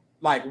feel,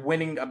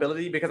 winning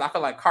ability. Because I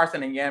feel like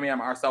Carson and Yam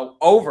Yam are so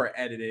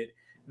over-edited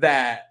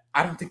that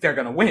I don't think they're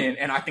going to win.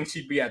 And I think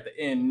she'd be at the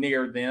end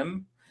near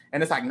them.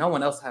 And it's like, no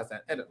one else has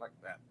that edit like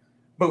that.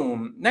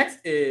 Boom. Next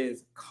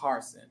is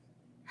Carson.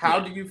 How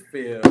do you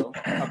feel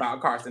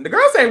about Carson? The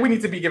girl said we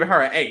need to be giving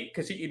her an 8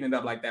 because she eating it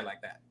up like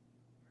that.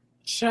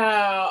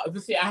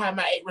 Child, see, I have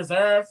my 8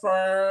 reserved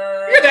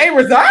for. You're the 8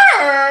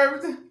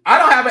 reserved. I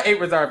don't have an 8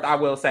 reserved, I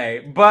will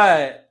say,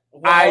 but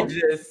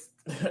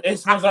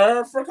it's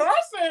reserved for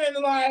Carson.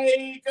 What?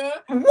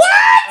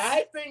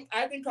 I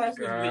think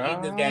Carson is really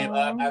eating this game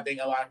up. I think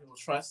a lot of people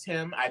trust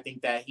him. I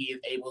think that he is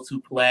able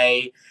to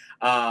play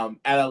at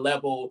a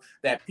level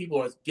that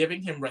people are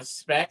giving him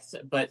respect,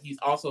 but he's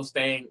also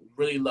staying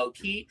really low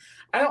key.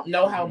 I don't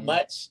know how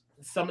much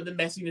some of the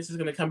messiness is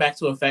going to come back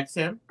to affect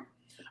him.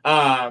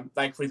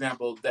 For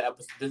example,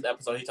 this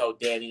episode, he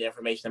told Danny the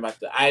information about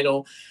the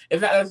idol.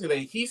 It's not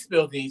necessarily he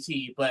spilled the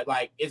tea, but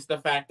it's the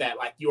fact that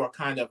you are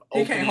kind of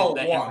opening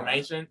that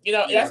information.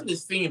 That's what it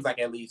seems like,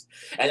 at least.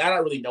 And I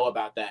don't really know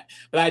about that,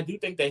 but I do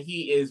think that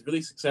he is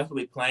really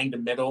successfully playing the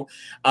middle.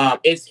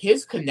 It's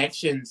his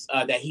connections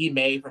that he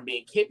made from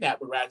being kidnapped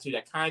with Ratu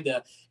that kind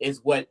of is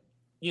what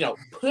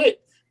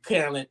put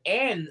Carolyn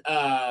and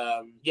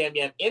Yam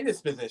Yam in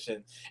this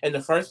position in the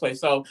first place.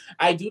 So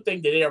I do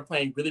think that they are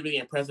playing really, really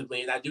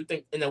impressively. And I do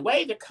think, in a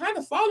way, they're kind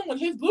of following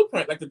his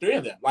blueprint, the three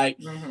of them.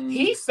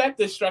 He set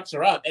this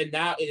structure up, and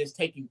now it is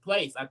taking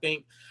place. I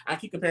think I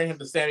keep comparing him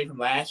to Sammy from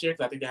last year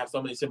because I think they have so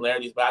many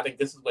similarities, but I think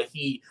this is what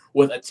he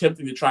was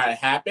attempting to try to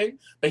happen,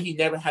 but he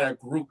never had a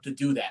group to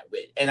do that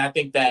with. And I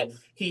think that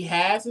he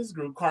has his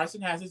group,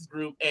 Carson has his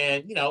group,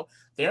 and,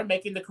 they're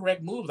making the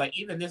correct moves.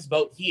 Even this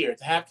vote here,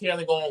 to have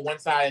Carolyn go on one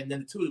side and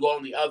then the two to go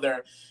on the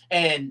other,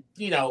 and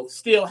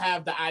still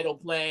have the idol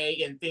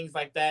play and things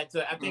like that.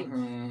 So I think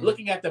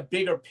looking at the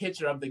bigger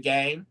picture of the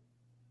game,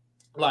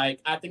 I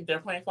think they're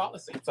playing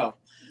flawlessly. So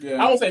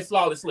I won't say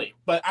flawlessly,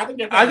 but I think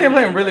they're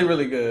playing really,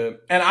 really good.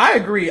 And I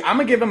agree. I'm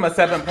gonna give him a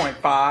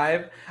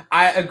 7.5.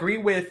 I agree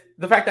with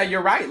the fact that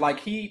you're right.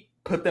 He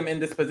put them in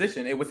this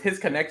position. It was his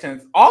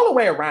connections all the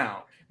way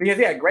around, because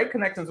he had great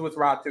connections with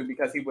Ratu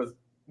because he was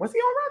he on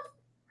Ratu?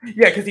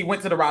 Yeah, because he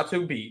went to the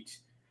Ratu beach.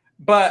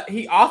 But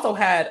he also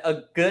had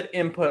a good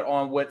input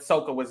on what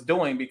Soka was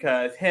doing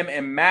because him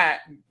and Matt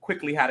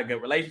quickly had a good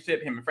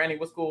relationship. Him and Franny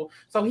was cool.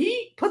 So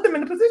he put them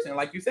in the position,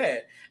 like you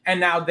said. And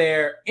now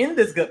they're in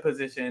this good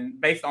position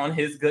based on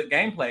his good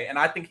gameplay. And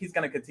I think he's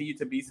going to continue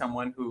to be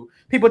someone who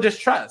people just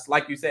trust,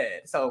 like you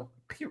said. So,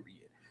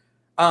 period.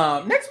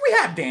 Next, we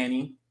have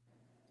Danny.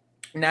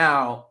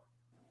 Now,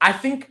 I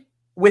think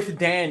with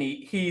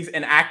Danny, he's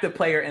an active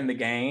player in the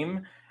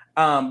game.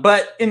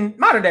 But in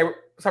modern day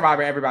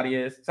Survivor, everybody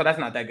is, so that's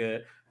not that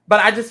good.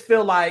 But I just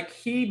feel like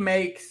he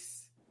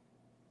makes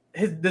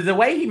the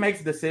way he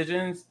makes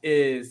decisions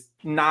is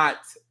not.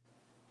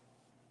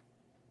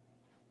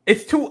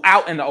 It's too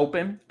out in the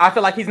open. I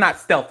feel like he's not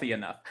stealthy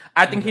enough.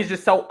 I think he's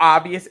just so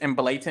obvious and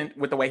blatant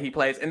with the way he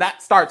plays, and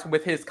that starts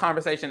with his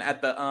conversation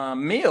at the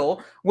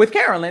meal with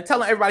Carolyn,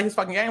 telling everybody his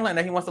fucking game plan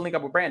that he wants to link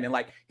up with Brandon.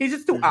 He's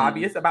just too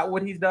obvious about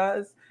what he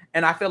does.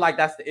 And I feel like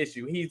that's the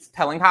issue. He's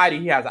telling Heidi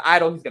he has an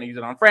idol. He's going to use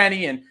it on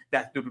Franny. And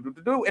that's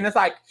do. And it's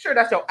sure,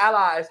 that's your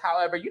allies.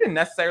 However, you didn't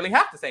necessarily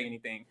have to say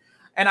anything.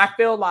 And I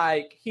feel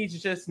like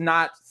he's just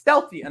not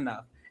stealthy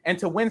enough. And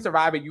to win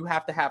Survivor, you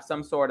have to have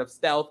some sort of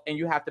stealth. And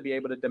you have to be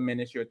able to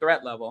diminish your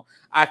threat level.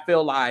 I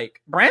feel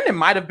like Brandon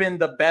might have been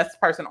the best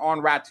person on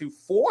Ratu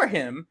for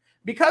him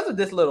because of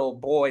this little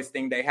boys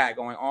thing they had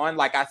going on.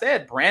 Like I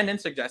said, Brandon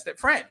suggested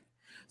Franny.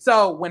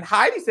 So when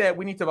Heidi said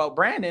we need to vote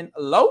Brandon,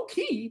 low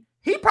key,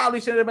 he probably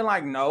should have been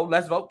like, no,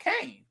 let's vote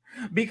Kane.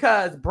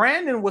 Because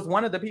Brandon was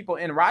one of the people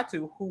in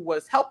Ratu who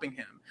was helping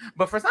him.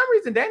 But for some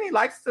reason, Danny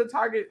likes to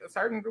target a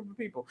certain group of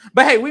people.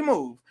 But hey, we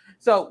move.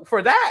 So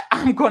for that,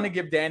 I'm going to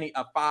give Danny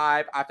a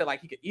 5. I feel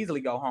like he could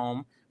easily go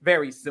home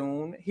very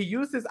soon. He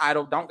used his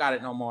idol, don't got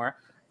it no more.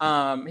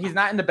 He's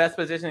not in the best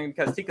position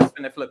because Tika's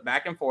going to flip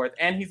back and forth.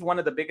 And he's one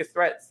of the biggest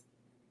threats.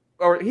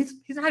 Or he's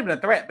not even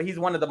a threat, but he's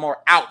one of the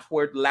more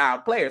outward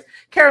loud players.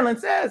 Carolyn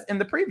says in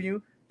the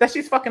preview that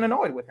she's fucking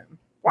annoyed with him.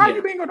 Why are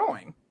you being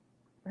annoying?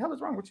 What the hell is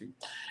wrong with you?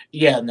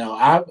 Yeah, no,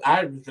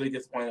 I was really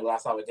disappointed when I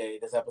saw with Danny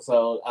this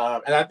episode.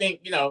 And I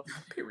think,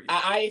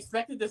 I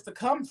expected this to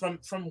come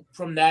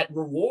from that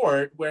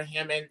reward where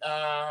him and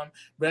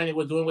Brandon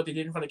were doing what they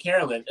did in front of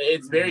Carolyn.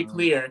 It's very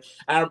clear.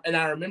 I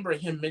remember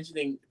him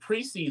mentioning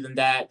preseason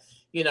that,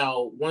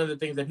 one of the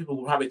things that people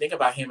will probably think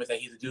about him is that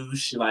he's a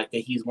douche, that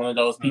he's one of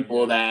those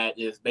people that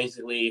is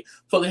basically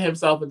full of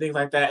himself and things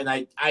like that. And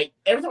I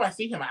every time I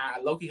see him, I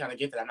low-key kind of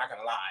get that. I'm not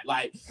gonna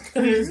lie,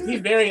 he's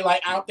very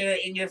out there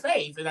in your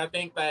face, and I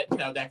think that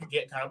that can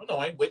get kind of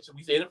annoying. Which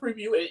we say in the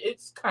preview,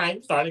 it's kind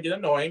of starting to get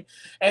annoying.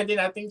 And then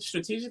I think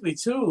strategically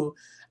too,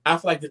 I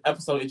feel like this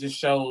episode it just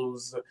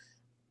shows,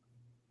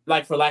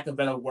 for lack of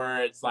better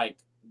words,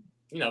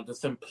 the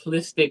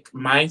simplistic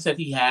mindset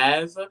he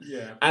has.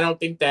 Yeah. I don't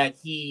think that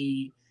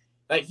he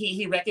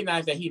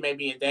recognized that he may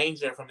be in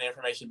danger from the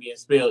information being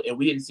spilled, and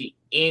we didn't see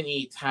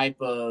any type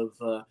of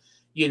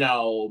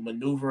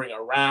maneuvering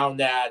around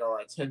that or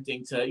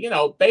attempting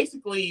to,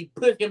 basically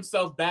put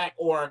himself back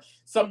or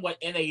somewhat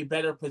in a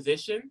better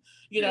position,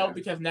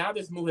 because now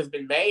this move has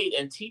been made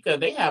and Tika,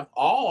 they have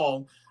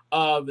all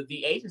of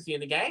the agency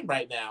in the game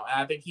right now.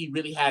 And I think he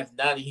really has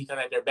none. He's kind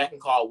of at their beck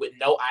and call with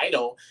no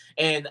idol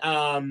and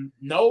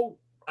no,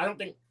 I don't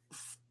think,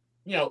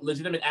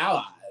 legitimate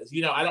allies.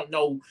 I don't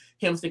know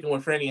him sticking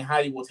with Frannie and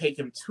Heidi will take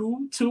him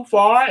too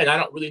far, and I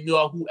don't really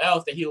know who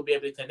else that he will be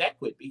able to connect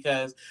with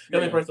because the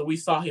only person we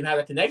saw him have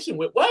a connection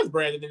with was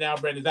Brandon, and now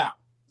Brandon's out.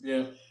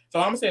 Yeah. So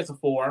I'm gonna say it's a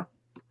 4.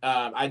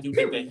 I do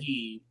think that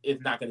he is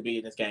not going to be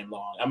in this game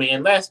long. I mean,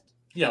 unless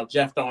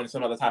Jeff throwing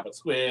some other type of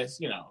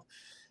twist,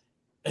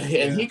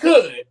 and he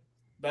could.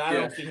 But I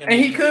don't see him. And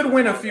he could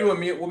win a few well,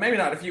 maybe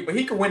not a few, but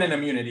he could win an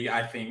immunity,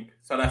 I think.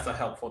 So that's a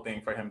helpful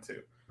thing for him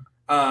too.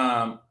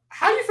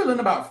 How are you feeling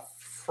about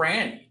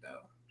Frannie,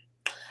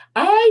 though?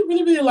 I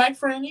really, really like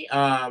Frannie.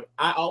 I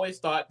always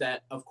thought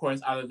that, of course,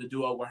 out of the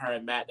duo with her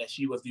and Matt, that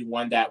she was the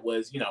one that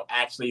was,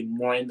 actually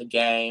more in the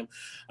game.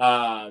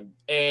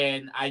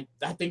 And I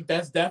think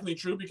that's definitely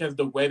true because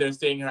the way they're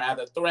seeing her as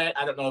a threat,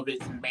 I don't know if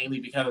it's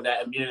mainly because of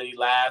that immunity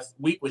last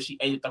week where she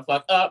ate it the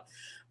fuck up.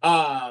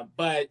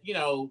 But,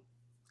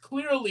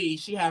 clearly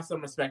she has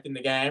some respect in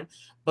the game.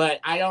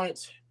 But I don't...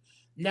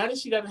 Now that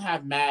she doesn't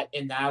have Matt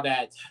and now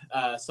that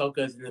Soka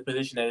is in the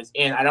position that it's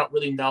in, I don't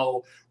really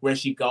know where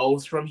she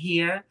goes from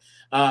here.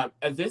 At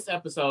this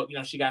episode,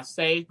 she got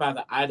saved by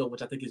the idol,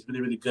 which I think is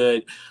really, really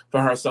good for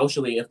her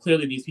socially. If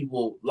clearly these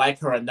people like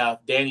her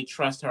enough, Danny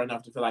trusts her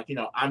enough to feel like,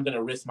 I'm going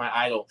to risk my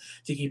idol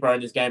to keep her in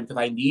this game because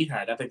I need her.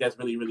 And I think that's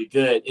really, really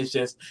good. It's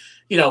just,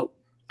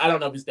 I don't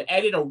know if it's the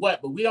edit or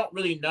what, but we don't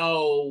really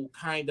know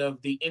kind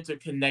of the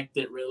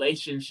interconnected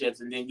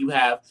relationships. And then you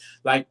have,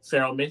 like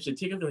Farrell mentioned,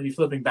 Tika's going to be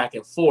flipping back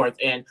and forth.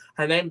 And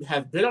her name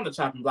has been on the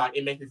chopping block.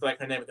 It makes me feel like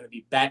her name is going to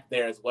be back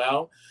there as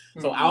well.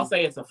 So I'll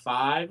say it's a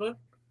 5.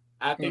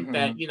 I think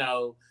that,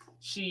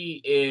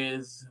 she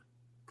is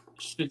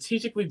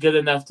strategically good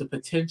enough to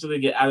potentially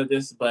get out of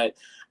this. But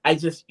I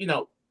just,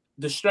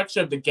 the structure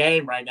of the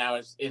game right now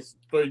is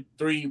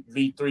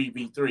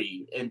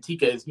 3v3v3, and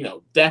Tika is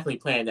definitely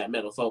playing that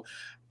middle. So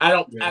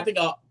I think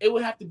it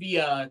would have to be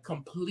a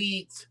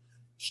complete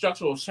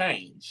structural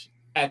change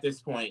at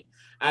this point.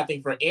 I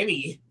think for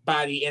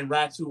anybody in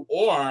Ratu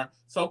or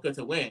Soka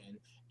to win,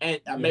 and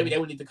maybe they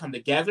would need to come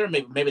together.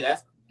 Maybe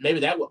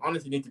that would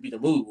honestly need to be the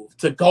move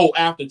to go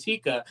after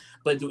Tika.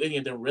 But do any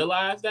of them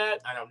realize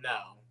that? I don't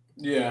know.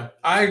 Yeah,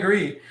 I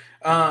agree.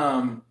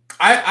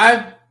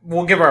 I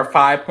will give her a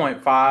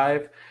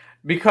 5.5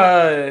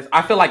 because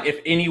I feel like if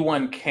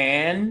anyone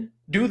can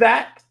do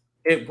that,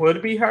 it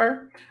would be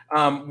her.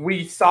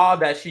 We saw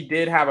that she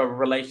did have a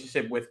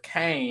relationship with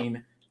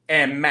Kane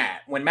and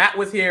Matt. When Matt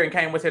was here and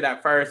Kane was here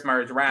that first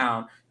merge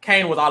round,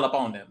 Kane was all up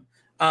on them.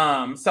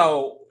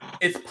 So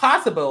it's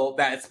possible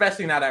that,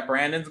 especially now that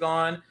Brandon's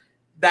gone,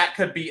 that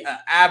could be an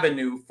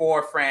avenue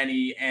for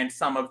Frannie and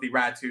some of the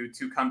Ratu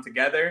to come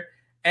together.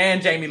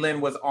 And Jamie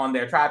Lynn was on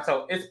their tribe.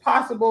 So it's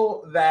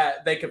possible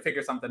that they could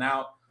figure something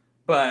out.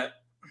 But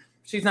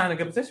she's not in a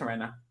good position right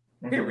now.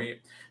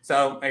 Period.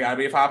 So it got to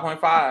be a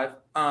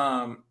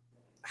 5.5.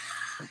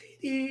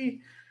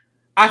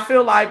 I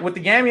feel like with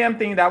the Yam Yam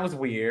thing, that was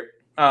weird.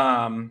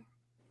 And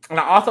I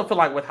also feel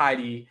like with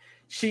Heidi,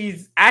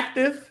 she's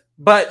active,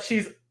 but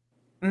she's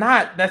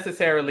not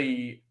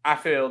necessarily, I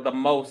feel, the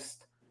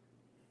most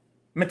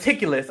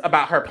meticulous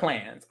about her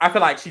plans. I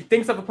feel like she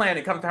thinks of a plan,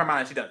 it comes to her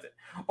mind, and she does it.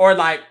 Or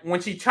like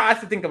when she tries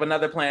to think of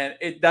another plan,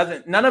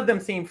 none of them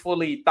seem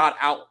fully thought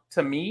out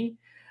to me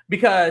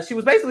because she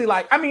was basically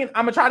like, I'm going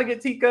to try to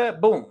get Tika,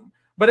 boom.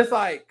 But it's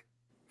like,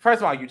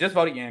 first of all, you just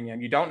voted Yam Yam.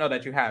 You don't know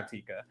that you have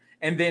Tika.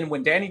 And then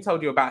when Danny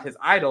told you about his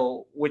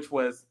idol, which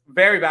was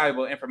very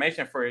valuable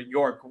information for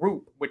your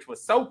group, which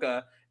was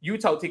Soka, you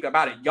told Tika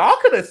about it. Y'all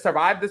could have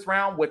survived this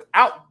round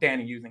without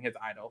Danny using his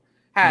idol.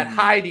 Had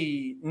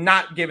Heidi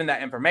not given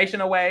that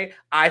information away,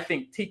 I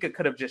think Tika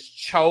could have just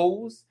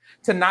chose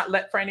to not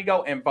let Frannie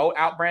go and vote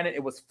out Brandon.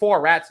 It was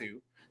for Ratu.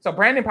 So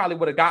Brandon probably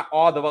would have got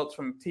all the votes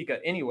from Tika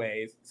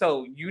anyways.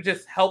 So you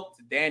just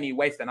helped Danny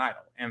waste an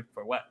idol. And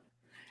for what?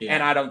 Yeah.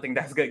 And I don't think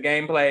that's good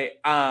gameplay.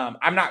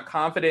 I'm not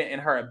confident in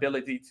her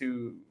ability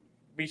to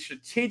be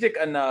strategic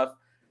enough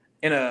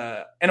in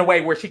a way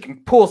where she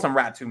can pull some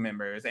Ratu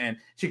members and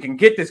she can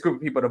get this group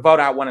of people to vote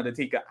out one of the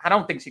Tika. I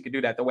don't think she could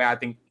do that the way I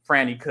think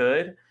Frannie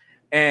could.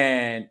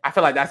 And I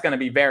feel like that's going to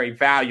be very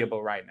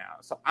valuable right now.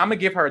 So I'm going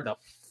to give her the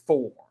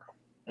 4.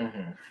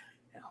 And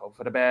hope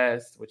for the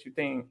best. What you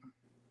think?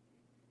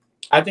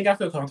 I think I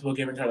feel comfortable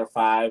giving her the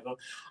 5,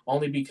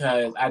 only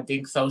because I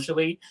think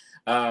socially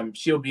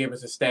she'll be able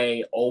to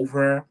stay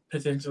over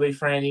potentially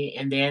Frannie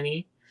and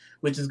Danny,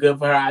 which is good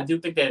for her. I do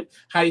think that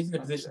Heidi's in a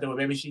position where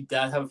maybe she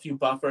does have a few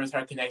buffers.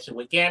 Her connection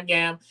with Yam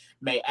Yam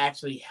may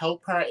actually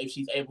help her if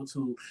she's able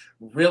to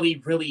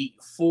really, really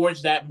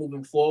forge that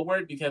moving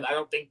forward, because I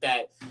don't think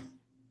that,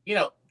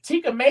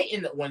 Tika may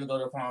end up wanting to go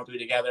to the final three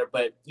together,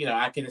 but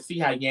I can see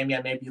how Yam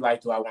Yam may be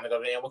like, do I want to go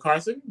to the end with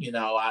Carson?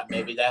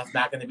 Maybe that's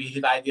not going to be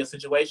his ideal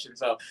situation.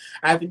 So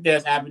I think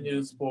there's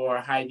avenues for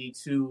Heidi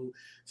to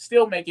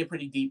still make it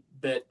pretty deep,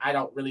 but I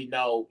don't really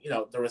know,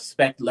 the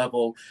respect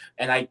level,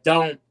 and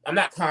I'm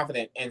not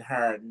confident in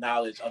her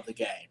knowledge of the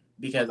game,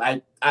 because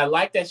I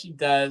like that she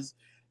does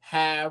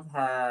have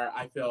her,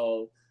 I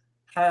feel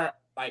her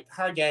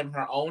game in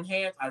her own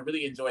hands. I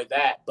really enjoyed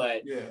that,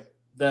 but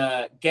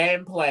the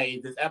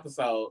gameplay this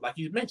episode, like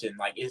you mentioned,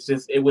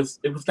 it was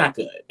not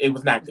good. It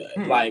was not good.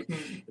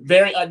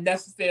 Very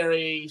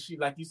unnecessary. She,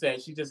 like you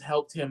said, she just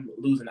helped him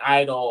lose an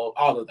idol.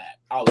 All of that.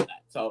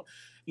 So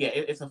yeah,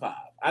 it's a 5.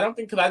 I don't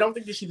think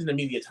that she's an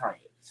immediate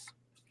target.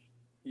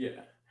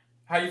 Yeah.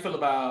 How you feel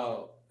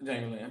about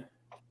Jamie Lynn?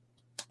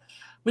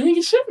 We didn't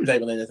get shit from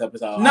Jamie Lynn this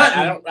episode.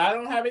 I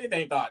don't have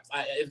anything thoughts.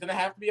 It's gonna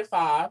have to be a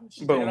 5.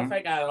 She's gonna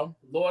fake idol.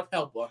 Lord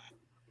help her.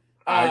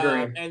 I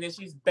agree. And then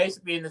she's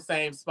basically in the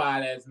same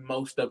spot as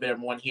most of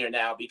everyone here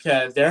now,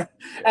 because they're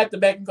at the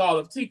beck and call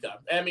of Tika.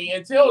 I mean,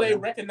 until they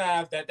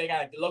recognize that they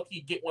got to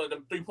low-key get one of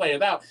them 3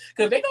 players out,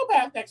 because they go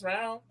past next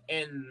round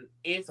and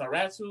it's a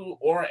Ratu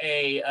or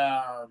a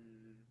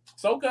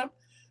Soka,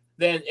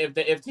 then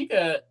if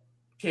Tika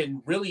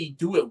can really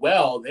do it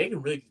well, they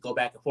can really go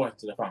back and forth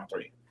to the final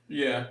 3.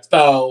 Yeah.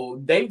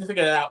 So they need to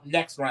figure it out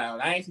next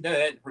round. I ain't seen none of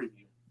that in the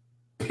preview.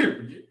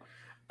 Period.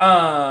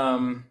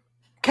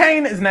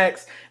 Kane is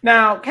next.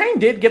 Now, Kane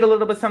did get a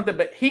little bit something,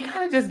 but he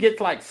kind of just gets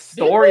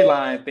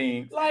storyline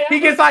things.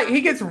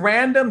 He gets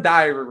random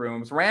diary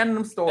rooms,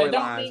 random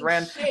storylines,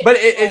 but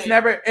it's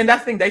never. And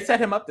that's the thing, they set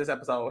him up this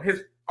episode.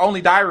 His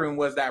only diary room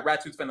was that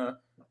Ratu's finna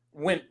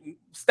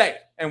stay,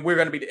 and we're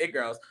gonna be the It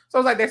Girls. So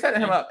it's like they set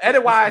him up.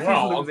 Edit wise,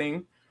 he's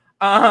losing.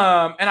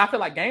 And I feel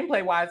like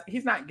gameplay wise,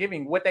 he's not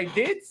giving. What they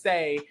did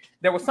say,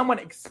 there was someone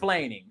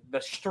explaining the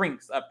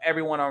strengths of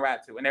everyone on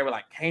Ratu, and they were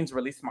like, Kane's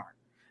really smart.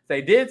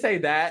 They did say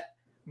that.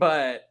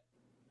 But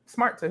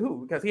smart to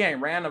who? Because he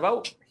ain't ran a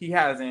vote. He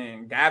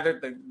hasn't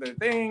gathered the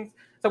things.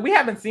 So we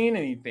haven't seen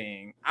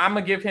anything. I'm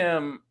going to give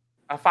him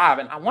a 5.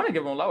 And I want to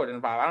give him lower than a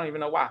 5. I don't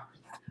even know why.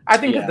 I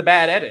think it's the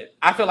bad edit.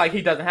 I feel like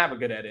he doesn't have a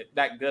good edit,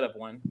 that good of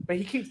one. But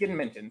he keeps getting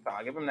mentioned, so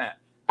I'll give him that.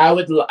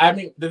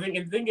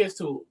 The thing is,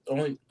 the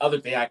only other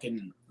thing I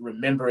can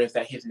remember is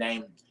that his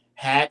name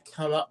had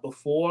come up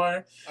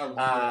before.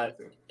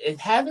 It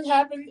hasn't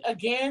happened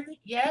again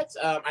yet.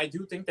 I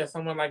do think that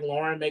someone like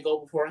Lauren may go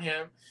before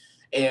him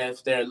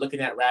if they're looking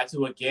at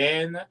Ratu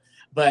again,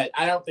 but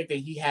I don't think that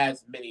he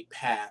has many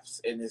paths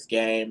in this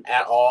game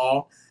at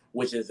all,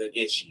 which is an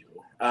issue.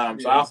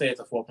 So I'll say it's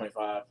a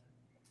 4.5.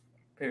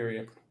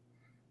 Period.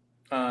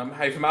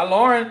 How you feel about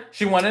Lauren?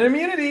 She won an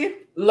immunity.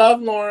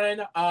 Love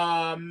Lauren.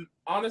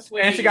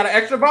 Honestly, and she got an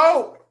extra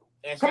vote.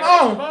 And she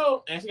got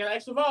an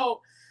extra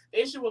vote.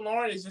 The issue with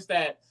Lauren is just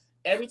that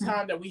every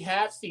time that we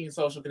have seen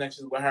social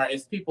connections with her,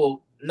 it's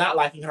people not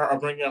liking her or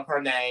bringing up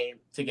her name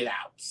to get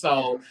out.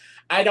 So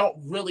I don't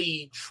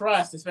really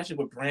trust, especially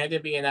with Brandon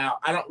being out,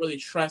 I don't really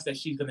trust that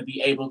she's going to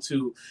be able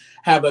to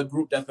have a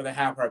group that's going to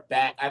have her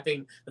back. I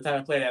think the type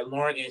of player that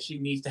Lauren is, she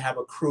needs to have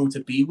a crew to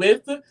be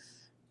with. That's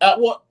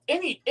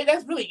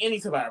really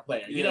any Survivor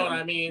player. You know what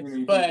I mean?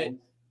 Mm-hmm. But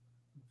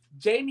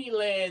Jamie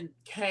Lynn,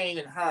 Kane,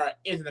 and her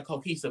isn't a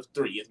cohesive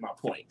 3, is my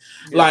point.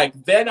 Yeah.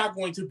 They're not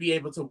going to be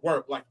able to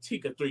work like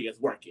Tika 3 is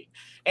working.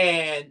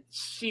 And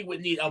she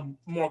would need a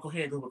more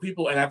coherent group of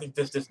people, and I think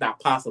that's just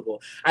not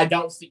possible. I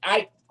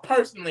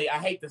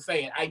hate to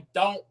say it, I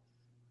don't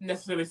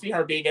necessarily see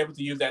her being able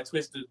to use that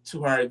twist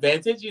to her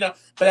advantage, but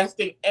that's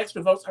the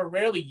extra votes are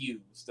rarely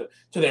used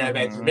to their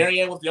advantage.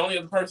 Marianne was the only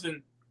other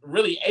person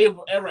really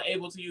ever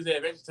able to use their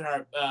advantage to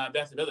her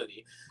best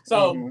ability.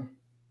 So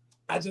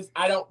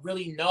I don't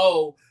really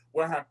know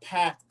where her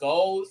path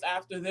goes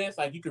after this.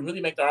 You can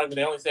really make the argument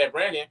they only said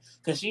Brandon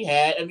because she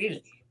had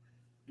immunity.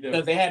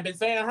 Because they had been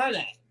saying her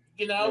name,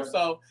 Yeah.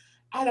 So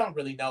I don't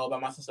really know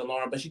about my sister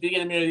Lauren, but she did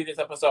get immunity this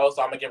episode,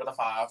 so I'm going to give it a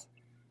 5.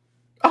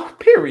 Oh,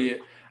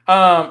 period.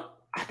 I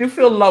do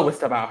feel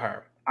lowest about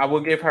her. I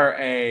will give her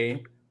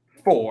a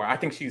 4. I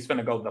think she's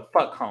finna go the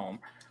fuck home.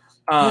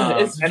 And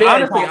honestly,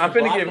 I'm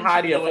finna give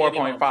Heidi a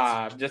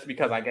 4.5 just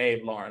because I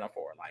gave Lauren a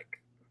 4.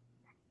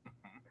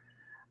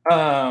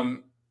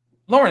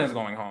 Lauren is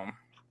going home.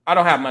 I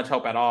don't have much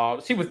hope at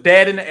all. She was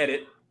dead in the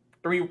edit.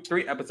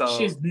 Three episodes.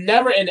 She's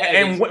never in the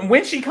edit. And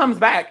when she comes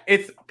back,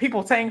 it's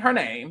people saying her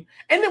name.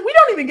 And then we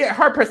don't even get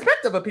her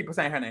perspective of people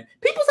saying her name.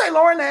 People say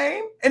Lauren's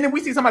name, and then we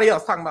see somebody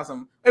else talking about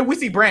and we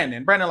see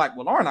Brandon. Brandon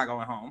well, Lauren not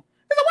going home.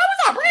 Why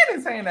was not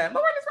Brandon saying that?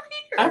 Lauren is right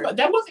here.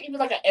 That wasn't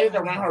even an edit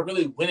around her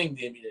really winning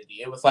the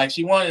immunity. It was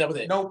she won and that was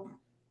it. Nope.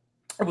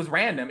 It was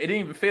random. It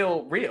didn't even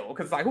feel real.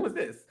 Because who is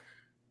this?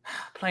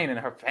 Playing in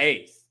her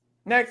face.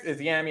 Next is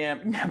Yam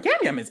Yam. Yam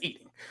Yam is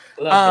eating.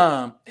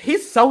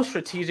 He's so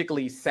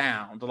strategically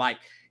sound.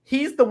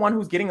 He's the one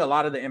who's getting a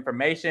lot of the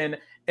information.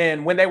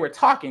 And when they were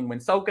talking, when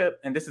Soka,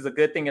 and this is a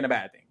good thing and a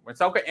bad thing, when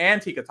Soka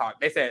and Tika talked,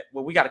 they said,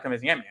 well, we got to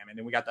convince Yam Yam. And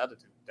then we got the other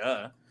 2.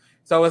 Duh.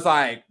 So it's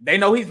they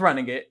know he's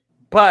running it,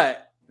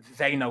 but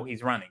they know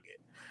he's running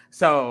it.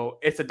 So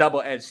it's a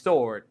double-edged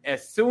sword.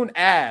 As soon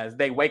as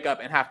they wake up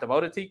and have to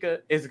vote a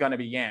Tika, it's going to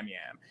be Yam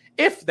Yam.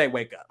 If they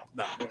wake up,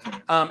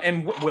 though.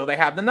 And will they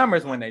have the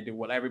numbers when they do?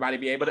 Will everybody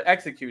be able to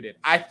execute it?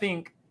 I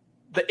think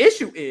the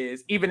issue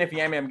is, even if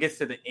Yam Yam gets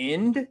to the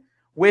end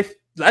with,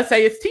 let's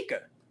say it's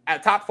Tika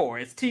at top 4.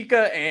 It's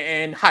Tika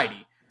and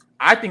Heidi.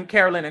 I think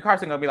Carolyn and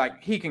Carson are going to be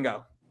like, he can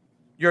go.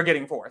 You're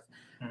getting 4th.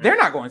 They're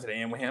not going to the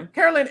end with him.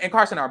 Carolyn and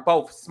Carson are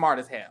both smart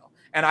as hell.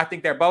 And I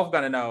think they're both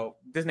going to know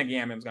this nigga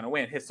Yam Yam's going to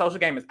win. His social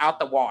game is out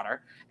the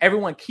water.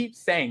 Everyone keeps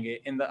saying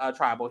it in the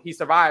tribal. He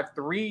survived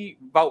 3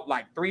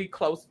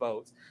 close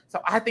votes.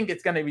 So I think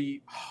it's going to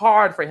be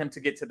hard for him to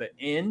get to the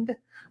end.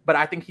 But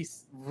I think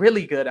he's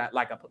really good at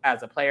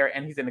as a player,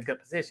 and he's in a good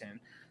position.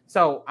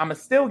 So I'm going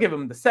to still give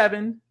him the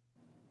 7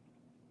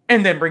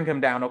 and then bring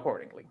him down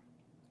accordingly,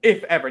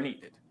 if ever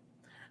needed.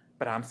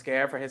 But I'm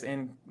scared for his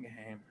end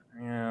game.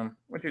 Yeah.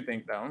 What do you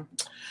think, though?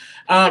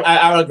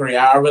 I agree.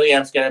 I really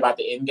am scared about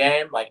the end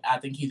game. Like, I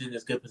think he's in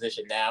this good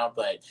position now,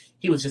 but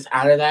he was just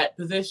out of that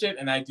position.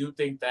 And I do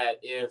think that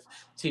if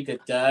Tika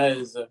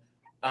does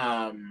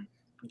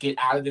get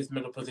out of this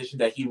middle position,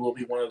 that he will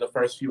be one of the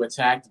first few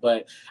attacked.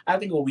 But I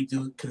think what we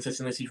do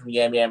consistently see from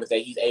Yam Yam is that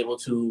he's able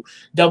to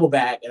double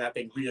back and I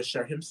think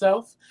reassure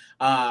himself,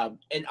 and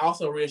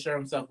also reassure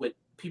himself with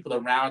people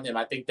around him.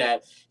 I think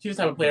that he's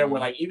the type of player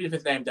where, like, even if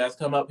his name does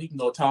come up, he can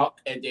go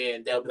talk, and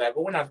then they'll be like,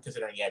 well, we're not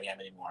considering Yam Yam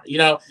anymore, you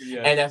know?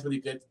 Yeah. And that's really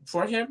good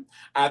for him.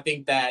 I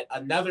think that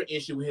another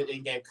issue with his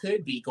in-game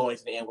could be going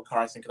to the end with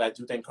Carson, because I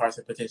do think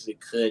Carson potentially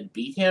could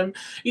beat him.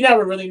 You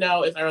never really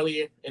know. It's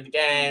earlier in the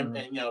game,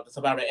 and, you know, the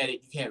Survivor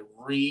edit, you can't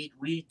read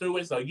through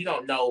it, so you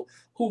don't know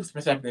whose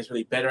perception is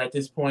really better at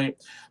this point.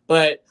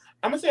 But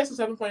I'm going to say it's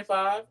a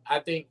 7.5. I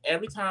think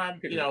every time,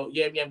 you know,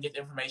 Yam Yam gets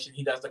information,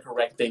 he does the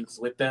correct things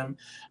with them.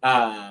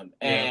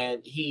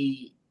 And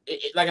he,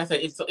 like I said,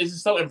 it's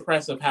just so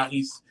impressive how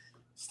he's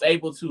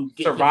able to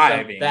get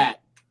himself back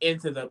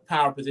into the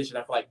power position, I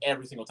feel like,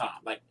 every single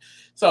time. Like,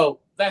 so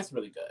that's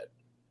really good.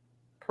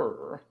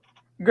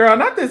 Girl,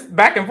 not this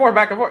back and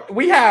forth.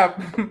 We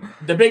have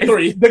the big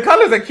 3. The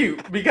colors are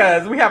cute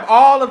because we have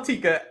all of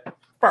Tika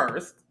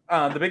first,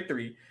 the big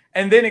 3.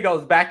 And then it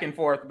goes back and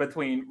forth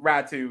between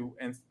Ratu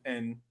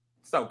and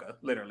Soka,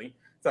 literally.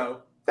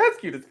 So that's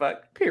cute as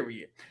fuck,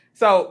 period.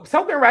 So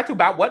Soka and Ratu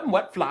about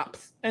what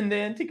flops, and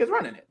then Tika's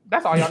running it.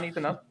 That's all y'all need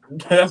to know.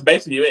 That's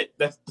basically it.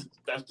 That's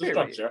the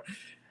period. Structure.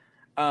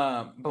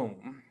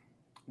 Boom.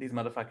 These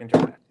motherfucking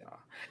drafts, y'all.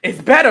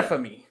 It's better for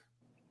me.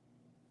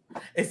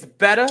 It's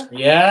better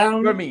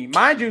for me.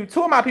 Mind you,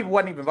 2 of my people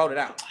wasn't even voted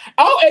out.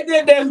 Oh, and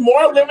then there's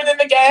more women in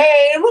the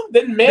game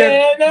than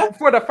men.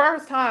 For the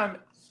first time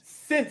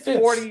since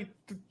 42.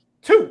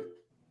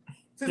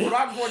 Since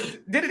Survivor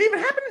 42. Did it even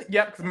happen?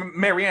 Yep, because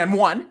Marianne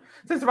won.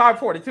 Since Survivor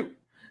 42.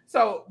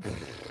 So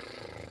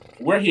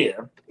we're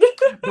here.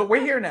 But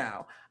we're here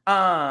now.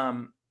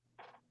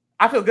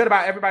 I feel good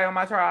about everybody on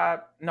my tribe.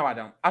 No, I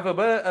don't. I feel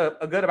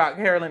good about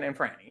Carolyn and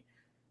Franny.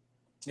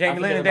 Jamie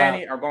Lynn and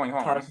Danny are going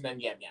home. Carson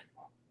and Yam Yam.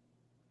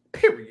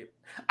 Period.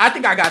 I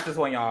think I got this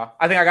one, y'all.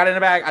 I think I got it in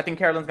the bag. I think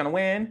Carolyn's going to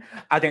win.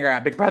 I think I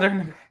got Big Brother in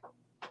the bag.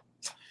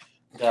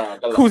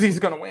 Kuzi's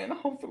gonna win,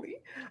 hopefully.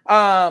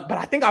 But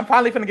I think I'm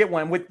finally gonna get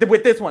one with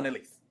this one at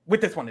least.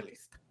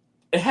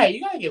 Hey,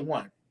 you gotta get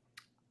one.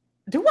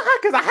 Do I?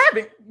 Because I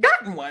haven't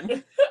gotten one.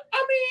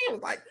 I mean,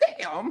 like,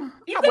 damn.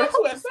 You got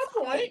to at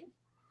some point.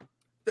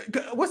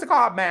 What's it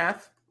called?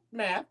 Math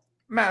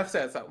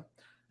says so.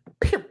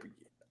 Period.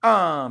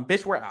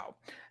 Bitch, we're out.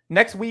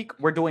 Next week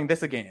we're doing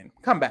this again.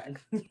 Come back.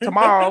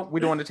 Tomorrow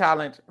we're doing the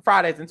challenge.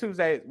 Fridays and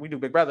Tuesdays we do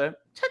Big Brother.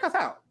 Check us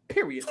out.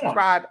 Period.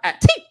 Subscribe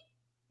at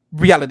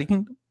Reality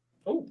Kingdom.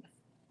 Oh.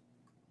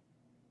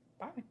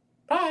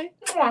 Bye.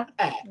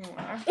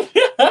 Bye.